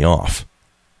pissing me off.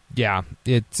 Yeah,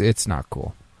 it's not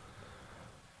cool.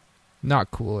 Not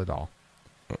cool at all.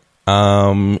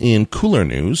 In cooler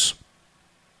news,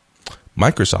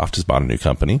 Microsoft has bought a new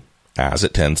company, as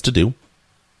it tends to do.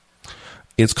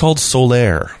 It's called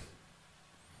Solaire,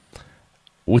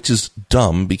 which is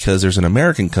dumb because there's an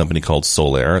American company called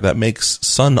Solaire that makes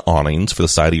sun awnings for the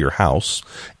side of your house.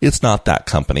 It's not that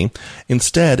company.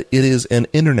 Instead, it is an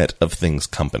Internet of Things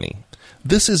company.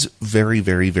 This is very,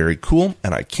 very, very cool,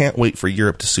 and I can't wait for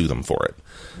Europe to sue them for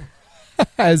it.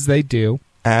 As they do.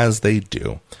 As they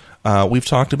do. We've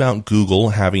talked about Google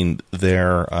having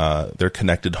their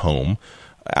connected home.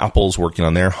 Apple's working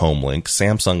on their home link.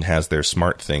 Samsung has their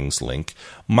smart things link.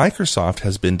 Microsoft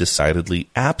has been decidedly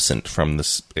absent from the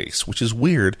space, which is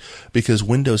weird because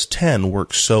Windows 10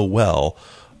 works so well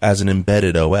as an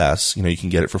embedded OS. You know, you can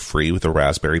get it for free with a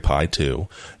Raspberry Pi 2.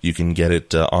 You can get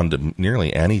it onto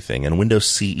nearly anything. And Windows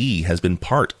CE has been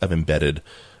part of embedded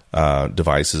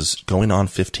devices going on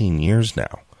 15 years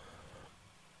now.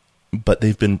 But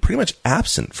they've been pretty much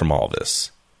absent from all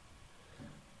this.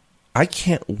 I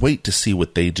can't wait to see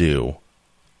what they do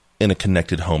in a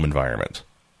connected home environment.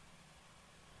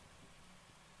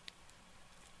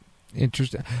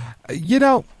 Interesting. You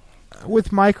know, with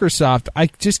Microsoft, I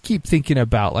just keep thinking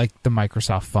about like the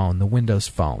Microsoft phone, the Windows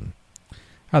phone.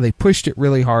 How they pushed it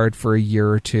really hard for a year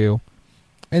or two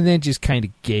and then just kind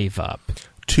of gave up.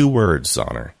 2 words,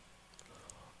 Zonner.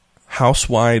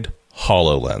 House-wide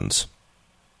HoloLens.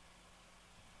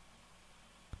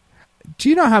 Do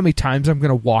you know how many times I'm going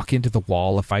to walk into the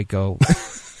wall if I go?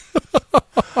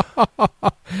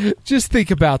 Just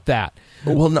think about that.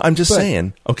 Well, no, I'm just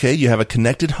saying, okay, you have a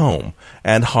connected home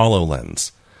and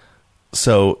HoloLens.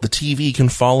 So the TV can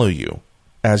follow you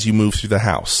as you move through the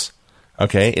house.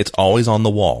 Okay, it's always on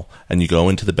the wall. And you go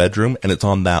into the bedroom and it's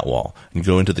on that wall. And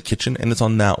you go into the kitchen and it's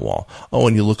on that wall. Oh,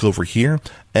 and you look over here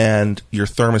and your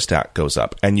thermostat goes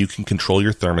up. And you can control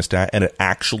your thermostat and it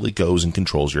actually goes and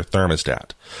controls your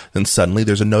thermostat. Then suddenly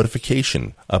there's a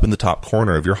notification up in the top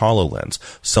corner of your HoloLens.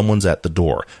 Someone's at the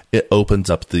door. It opens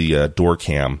up the door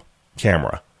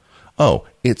camera. Oh,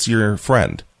 it's your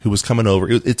friend. who was coming over.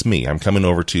 It's me. I'm coming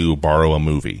over to borrow a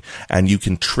movie. And you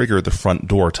can trigger the front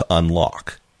door to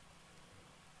unlock.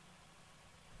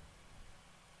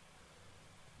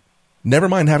 Never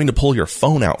mind having to pull your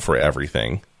phone out for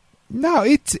everything. No,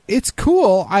 it's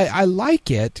cool. I like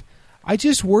it. I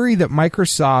just worry that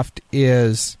Microsoft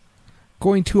is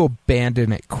going to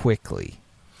abandon it quickly.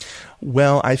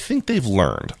 Well, I think they've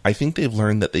learned. I think they've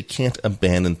learned that they can't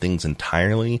abandon things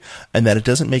entirely and that it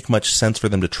doesn't make much sense for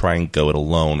them to try and go it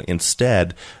alone.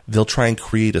 Instead, they'll try and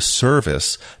create a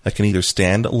service that can either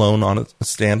stand on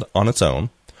its own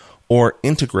or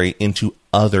integrate into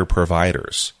other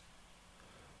providers.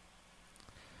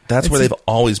 That's where they've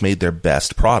always made their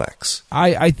best products.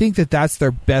 I think that's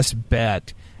their best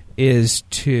bet, is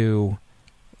to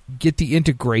get the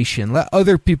integration, let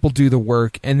other people do the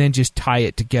work, and then just tie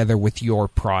it together with your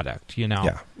product, you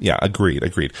know? Yeah, agreed.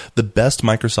 The best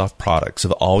Microsoft products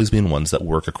have always been ones that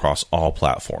work across all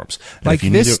platforms. And like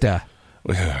Vista.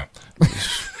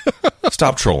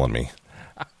 Stop trolling me.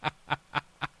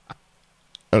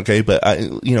 Okay, but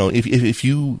if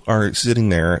you are sitting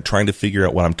there trying to figure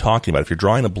out what I'm talking about, if you're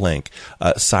drawing a blank,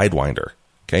 Sidewinder.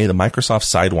 Okay, the Microsoft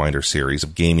Sidewinder series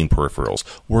of gaming peripherals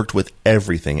worked with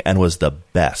everything and was the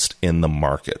best in the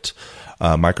market.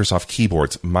 Microsoft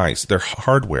keyboards, mice, their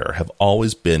hardware have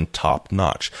always been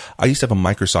top-notch. I used to have a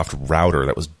Microsoft router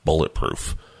that was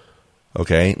bulletproof.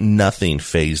 Okay, nothing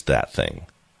phased that thing.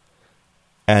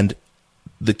 And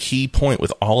the key point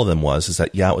with all of them is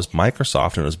that, it was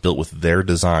Microsoft and it was built with their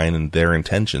design and their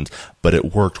intentions, but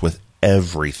it worked with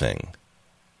everything.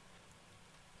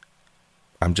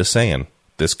 I'm just saying.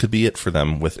 This could be it for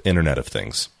them with Internet of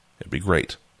Things. It'd be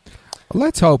great.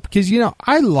 Let's hope, because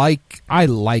I like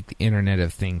the Internet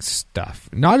of Things stuff.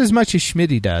 Not as much as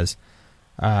Schmitty does.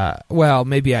 Well,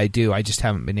 maybe I do. I just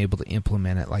haven't been able to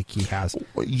implement it like he has.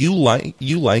 You like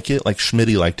it like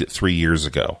Schmitty liked it 3 years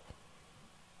ago.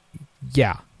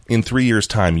 Yeah. In 3 years'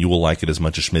 time, you will like it as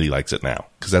much as Schmitty likes it now,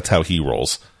 because that's how he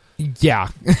rolls. Yeah,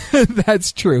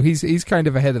 that's true. He's kind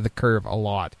of ahead of the curve a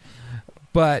lot,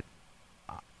 but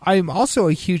I'm also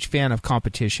a huge fan of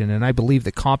competition, and I believe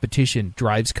that competition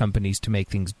drives companies to make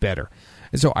things better.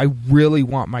 And so I really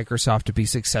want Microsoft to be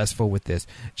successful with this,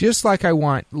 just like I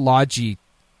want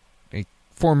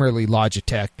formerly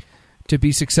Logitech, to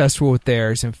be successful with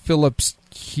theirs, and Philips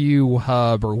Hue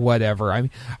Hub or whatever.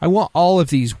 I want all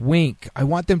of these Wink. I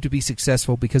want them to be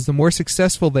successful, because the more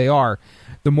successful they are,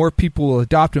 the more people will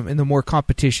adopt them, and the more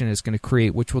competition is going to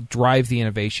create, which will drive the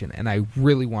innovation. And I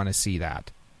really want to see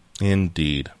that.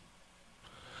 Indeed.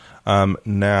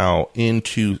 Now,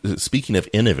 speaking of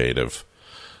innovative,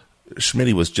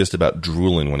 Schmitty was just about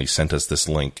drooling when he sent us this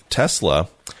link. Tesla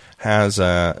has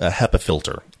a HEPA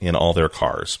filter in all their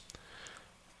cars.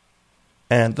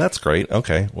 And that's great.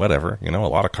 Okay, whatever. A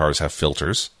lot of cars have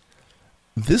filters.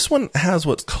 This one has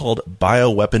what's called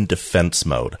bioweapon defense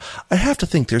mode. I have to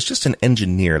think there's just an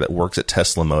engineer that works at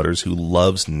Tesla Motors who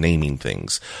loves naming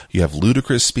things. You have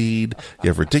ludicrous speed, you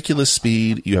have ridiculous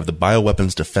speed, you have the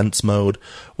bioweapons defense mode.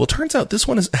 Well, it turns out this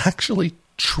one is actually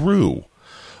true.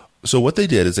 So what they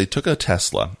did is they took a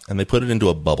Tesla and they put it into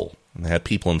a bubble. And they had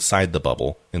people inside the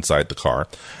bubble, inside the car,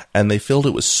 and they filled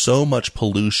it with so much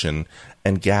pollution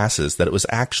and gases that it was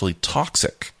actually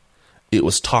toxic. It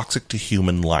was toxic to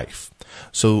human life.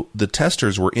 So the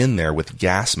testers were in there with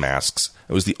gas masks.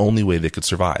 It was the only way they could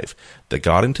survive. They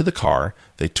got into the car,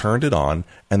 they turned it on,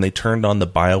 and they turned on the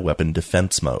bioweapon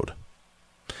defense mode.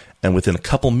 And within a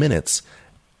couple minutes,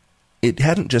 it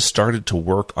hadn't just started to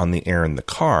work on the air in the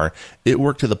car. It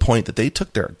worked to the point that they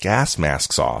took their gas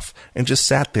masks off and just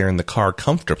sat there in the car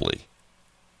comfortably.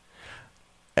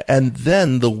 And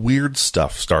then the weird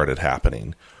stuff started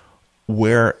happening,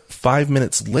 where 5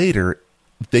 minutes later,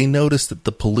 they noticed that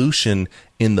the pollution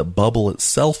in the bubble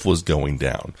itself was going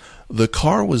down. The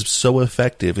car was so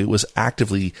effective, it was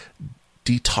actively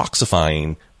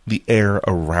detoxifying the air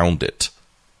around it.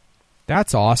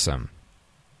 That's awesome.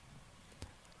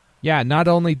 Yeah, not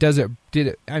only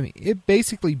it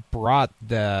basically brought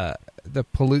the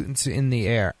pollutants in the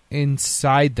air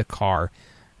inside the car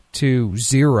to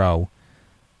zero.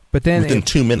 But then within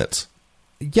 2 minutes.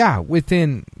 Yeah,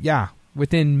 within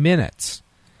minutes.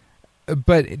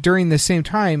 But during the same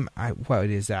time, what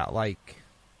is that, like,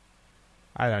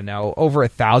 I don't know, over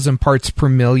 1,000 parts per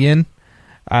million,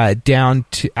 down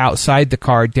to outside the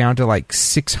car, down to like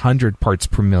 600 parts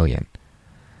per million.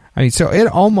 I mean, so it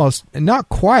almost, not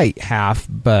quite half,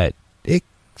 but it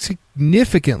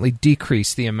significantly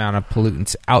decreased the amount of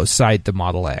pollutants outside the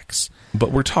Model X.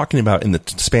 But we're talking about in the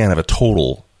span of a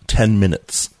total 10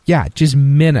 minutes. Yeah, just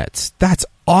minutes. That's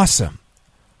awesome.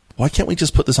 Why can't we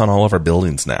just put this on all of our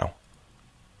buildings now?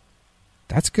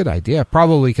 That's a good idea.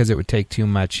 Probably because it would take too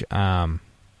much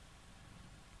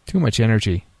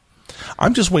energy.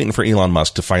 I'm just waiting for Elon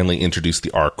Musk to finally introduce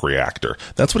the arc reactor.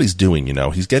 That's what he's doing, you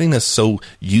know. He's getting us so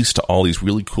used to all these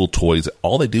really cool toys.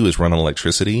 All they do is run on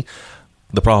electricity.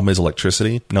 The problem is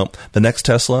electricity. Nope. The next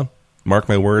Tesla, mark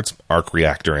my words, arc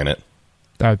reactor in it.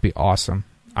 That would be awesome.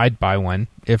 I'd buy one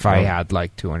if I had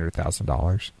like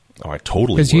 $200,000. Oh, I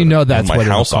totally would. Because you know that's what it would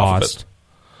cost. cost.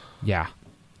 Yeah.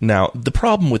 Now, the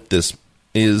problem with this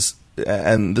is,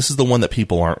 and this is the one that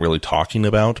people aren't really talking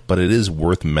about, but it is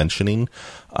worth mentioning,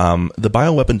 the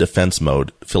bioweapon defense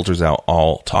mode filters out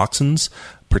all toxins,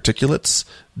 particulates,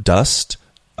 dust,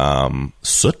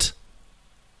 soot,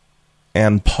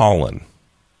 and pollen.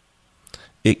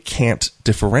 It can't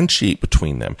differentiate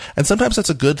between them. And sometimes that's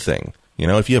a good thing. You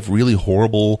know, if you have really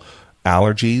horrible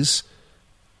allergies,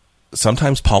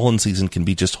 sometimes pollen season can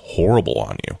be just horrible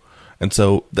on you. And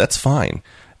so that's fine.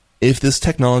 If this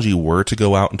technology were to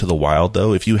go out into the wild,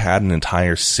 though, if you had an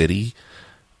entire city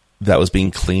that was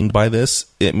being cleaned by this,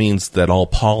 it means that all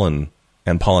pollen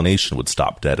and pollination would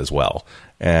stop dead as well.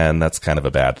 And that's kind of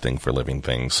a bad thing for living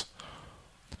things.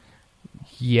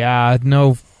 Yeah,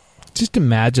 no. Just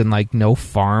imagine, like, no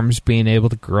farms being able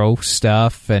to grow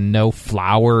stuff and no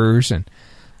flowers. And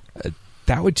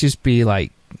that would just be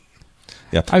like...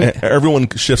 Yeah, everyone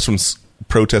shifts from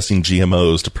protesting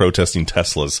GMOs to protesting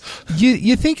Teslas.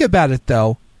 You think about it,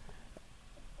 though.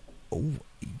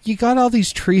 You got all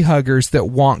these tree huggers that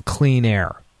want clean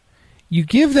air. You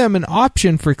give them an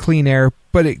option for clean air,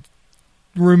 but it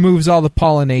removes all the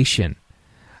pollination.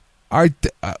 What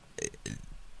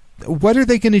are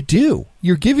they going to do?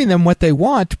 You're giving them what they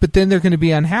want, but then they're going to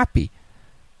be unhappy.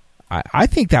 I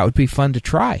think that would be fun to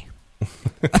try.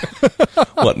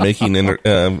 What, making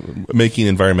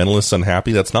environmentalists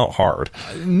unhappy? That's not hard.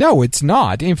 No, it's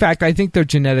not. In fact, I think they're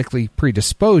genetically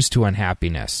predisposed to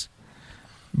unhappiness.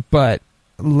 But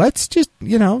let's just,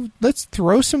 let's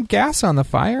throw some gas on the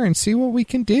fire and see what we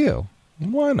can do.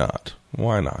 Why not?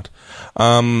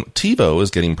 TiVo is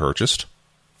getting purchased.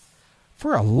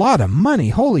 For a lot of money.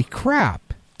 Holy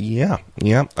crap. Yeah.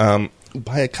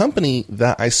 By a company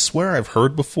that I swear I've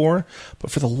heard before,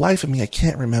 but for the life of me, I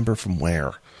can't remember from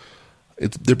where.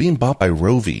 They're being bought by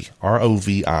Rovi,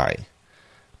 R-O-V-I.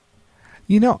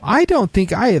 I don't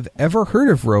think I have ever heard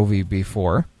of Rovi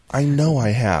before. I know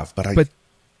I have, but I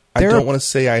don't want to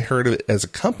say I heard of it as a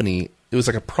company. It was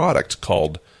like a product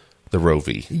called the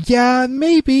Rovi. Yeah,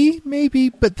 maybe.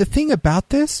 But the thing about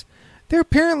this, they're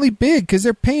apparently big because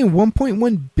they're paying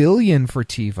 $1.1 billion for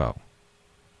TiVo.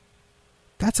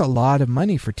 That's a lot of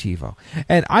money for TiVo.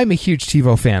 And I'm a huge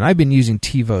TiVo fan. I've been using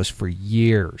TiVos for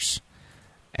years.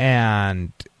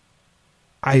 And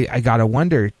I got to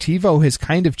wonder, TiVo has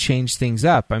kind of changed things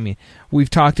up. I mean,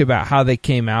 we've talked about how they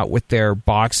came out with their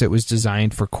box that was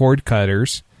designed for cord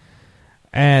cutters.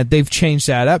 And they've changed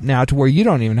that up now to where you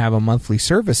don't even have a monthly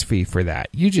service fee for that.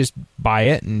 You just buy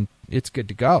it and it's good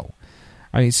to go.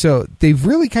 I mean, so they've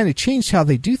really kind of changed how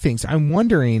they do things. I'm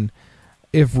wondering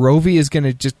if Rovi is going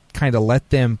to just kind of let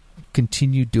them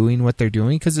continue doing what they're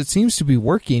doing, because it seems to be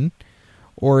working,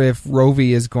 or if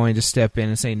Rovi is going to step in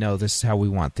and say, no, this is how we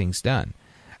want things done.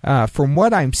 From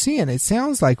what I'm seeing, it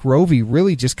sounds like Rovi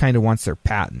really just kind of wants their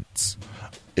patents.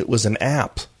 It was an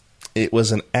app. It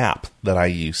was an app that I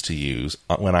used to use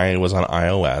when I was on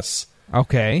iOS.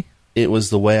 Okay. It was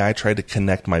the way I tried to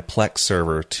connect my Plex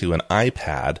server to an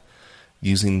iPad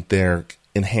using their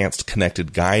enhanced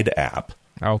connected guide app.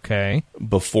 Okay.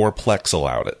 Before Plex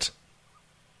allowed it.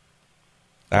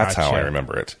 That's Gotcha. how I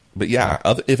remember it. But yeah,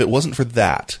 if it wasn't for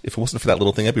that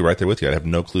little thing, I'd be right there with you. I have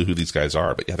no clue who these guys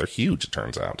are, but yeah, they're huge, it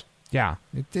turns out. Yeah,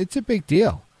 it's a big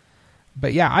deal.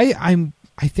 But yeah,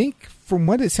 I think from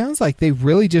what it sounds like, they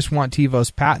really just want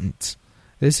TiVo's patents.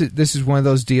 This is one of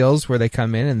those deals where they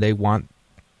come in and they want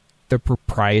the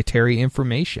proprietary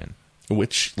information.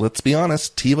 Which, let's be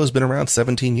honest, TiVo's been around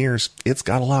 17 years. It's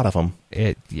got a lot of them.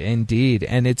 Indeed,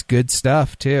 and it's good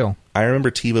stuff, too. I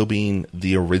remember TiVo being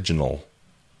the original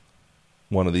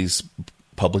one of these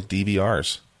public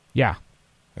DVRs. Yeah.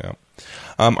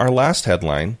 Our last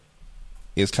headline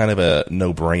is kind of a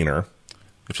no-brainer,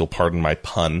 if you'll pardon my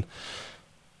pun.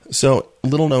 So,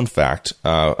 little known fact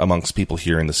amongst people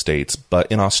here in the States, but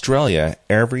in Australia,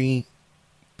 every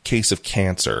case of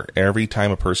cancer, every time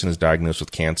a person is diagnosed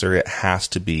with cancer, it has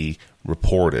to be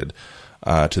reported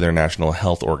to their National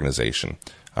Health Organization.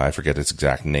 I forget its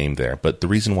exact name there, but the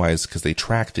reason why is because they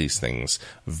track these things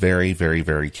very, very,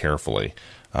 very carefully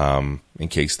in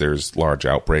case there's large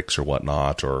outbreaks or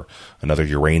whatnot, or another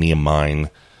uranium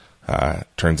mine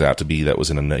turns out to be that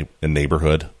was in a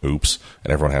neighborhood, oops,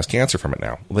 and everyone has cancer from it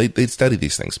now. They study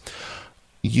these things.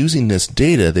 using this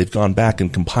data, they've gone back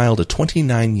and compiled a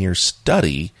 29-year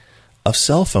study of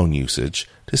cell phone usage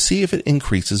to see if it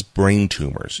increases brain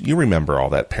tumors. You remember all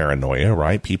that paranoia,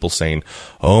 right? People saying,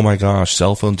 oh my gosh,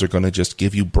 cell phones are going to just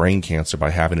give you brain cancer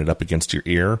by having it up against your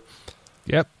ear.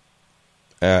 Yep.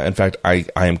 In fact, I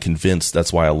am convinced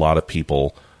that's why a lot of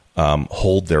people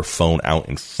hold their phone out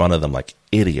in front of them like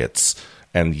idiots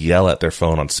and yell at their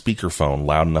phone on speakerphone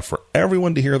loud enough for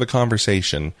everyone to hear the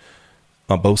conversation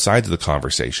on both sides of the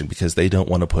conversation because they don't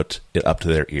want to put it up to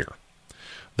their ear.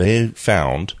 They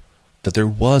found that there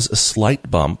was a slight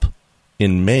bump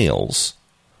in males,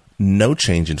 no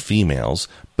change in females,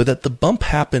 but that the bump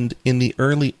happened in the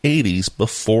early 80s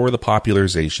before the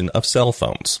popularization of cell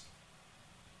phones.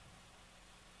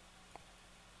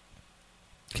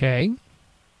 Okay.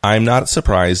 I'm not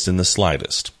surprised in the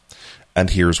slightest,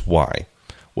 and here's why.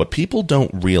 What people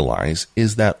don't realize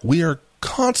is that we are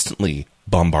constantly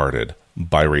bombarded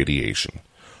by radiation.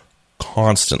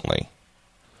 Constantly.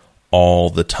 All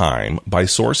the time by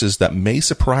sources that may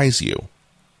surprise you.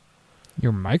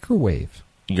 Your microwave.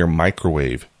 Your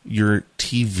microwave, your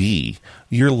TV,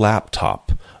 your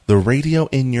laptop, the radio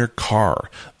in your car,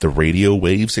 the radio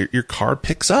waves that your car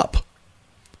picks up.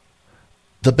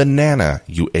 The banana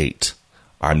you ate.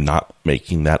 I'm not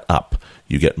making that up.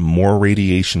 You get more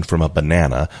radiation from a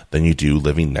banana than you do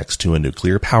living next to a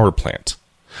nuclear power plant.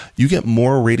 You get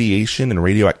more radiation and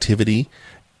radioactivity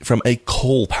from a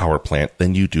coal power plant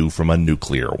than you do from a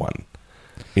nuclear one.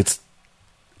 It's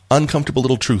uncomfortable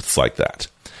little truths like that.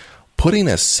 Putting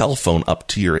a cell phone up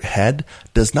to your head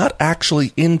does not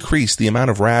actually increase the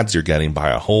amount of rads you're getting by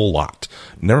a whole lot.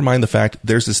 Never mind the fact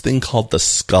there's this thing called the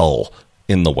skull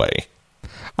in the way.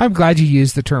 I'm glad you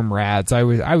used the term rads. I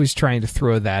was trying to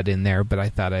throw that in there, but I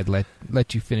thought I'd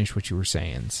let you finish what you were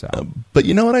saying. So, but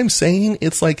you know what I'm saying?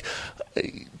 It's like,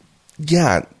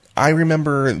 yeah, I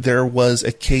remember there was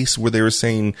a case where they were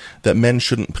saying that men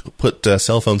shouldn't put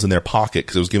cell phones in their pocket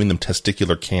because it was giving them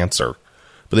testicular cancer,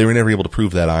 but they were never able to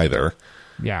prove that either.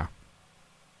 Yeah,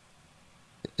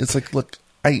 it's like, look,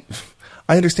 I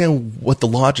understand what the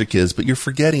logic is, but you're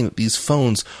forgetting that these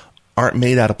phones aren't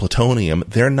made out of plutonium.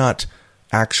 They're not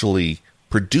actually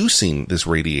producing this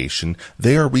radiation.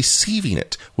 They are receiving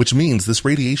it, which means this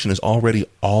radiation is already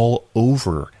all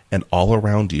over and all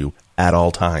around you at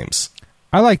all times.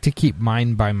 I like to keep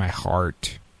mine by my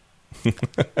heart.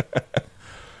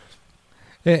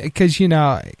 Because, you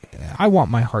know, I want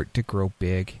my heart to grow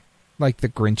big. Like the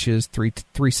Grinch's,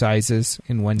 three sizes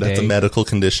in one day. That's a medical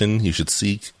condition. You should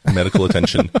seek medical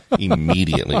attention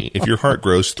immediately. If your heart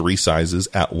grows 3 sizes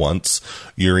at once,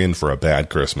 you're in for a bad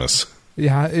Christmas.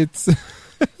 Yeah, it's...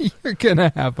 you're going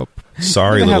to have a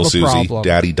Sorry, little Susie. Problem.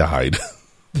 Daddy died.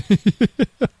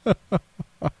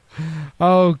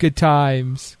 Oh, good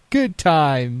times. Good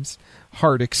times.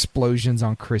 Heart explosions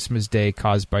on Christmas Day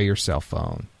caused by your cell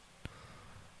phone.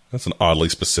 That's an oddly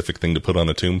specific thing to put on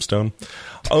a tombstone.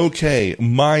 Okay,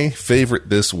 my favorite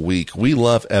this week. We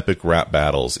love epic rap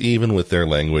battles. Even with their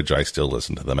language, I still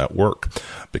listen to them at work.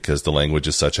 Because the language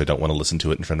is such, I don't want to listen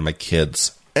to it in front of my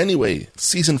kids. Anyway,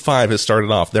 Season 5 has started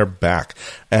off. They're back.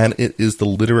 And it is the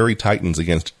literary titans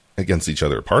against each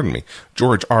other. Pardon me.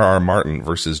 George R.R. Martin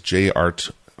versus J.R.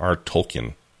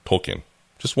 Tolkien. Tolkien.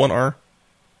 Just one R?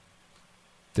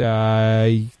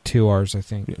 2 R's, I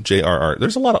think. J.R.R.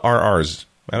 There's a lot of RRs.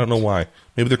 I don't know why.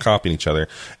 Maybe they're copying each other.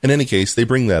 In any case, they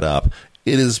bring that up.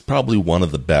 It is probably one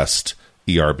of the best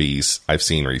ERBs I've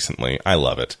seen recently. I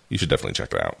love it. You should definitely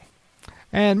check it out.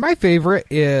 And my favorite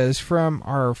is from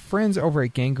our friends over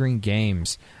at Gangrene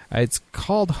Games. It's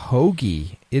called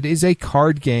Hoagie. It is a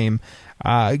card game.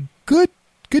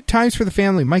 Good times for the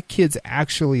family. My kids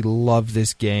actually love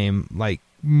this game like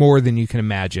more than you can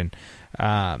imagine.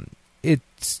 They've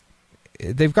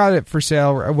got it for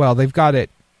sale. Well, they've got it.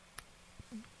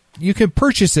 You can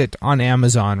purchase it on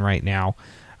Amazon right now.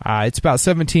 It's about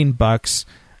 $17,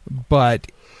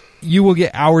 but you will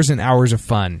get hours and hours of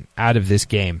fun out of this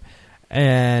game.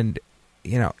 And,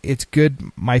 you know, it's good.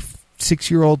 My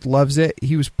 6-year-old loves it.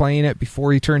 He was playing it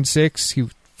before he turned 6. He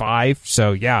was 5.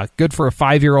 So, yeah, good for a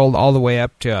 5-year-old all the way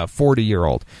up to a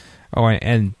 40-year-old. Oh,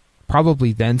 and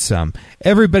probably then some.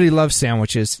 Everybody loves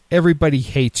sandwiches. Everybody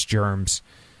hates germs.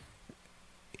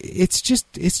 It's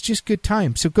just good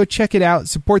time. So go check it out.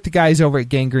 Support the guys over at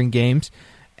Gangrene Games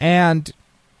and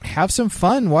have some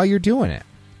fun while you're doing it.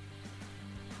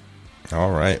 All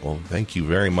right. Well, thank you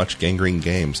very much, Gangrene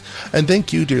Games. And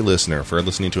thank you, dear listener, for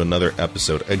listening to another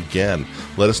episode. Again,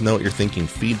 let us know what you're thinking.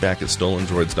 Feedback at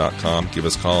stolendroids.com. Give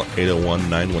us a call at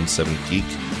 801-917-GEEK.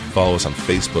 Follow us on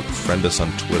Facebook, friend us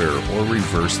on Twitter, or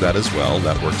reverse that as well.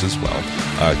 That works as well.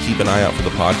 Keep an eye out for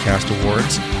the podcast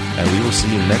awards. and we will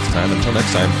see you next time. Until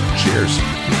next time, cheers.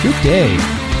 Good day.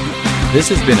 This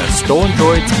has been a Stolen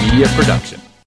Droids Media production.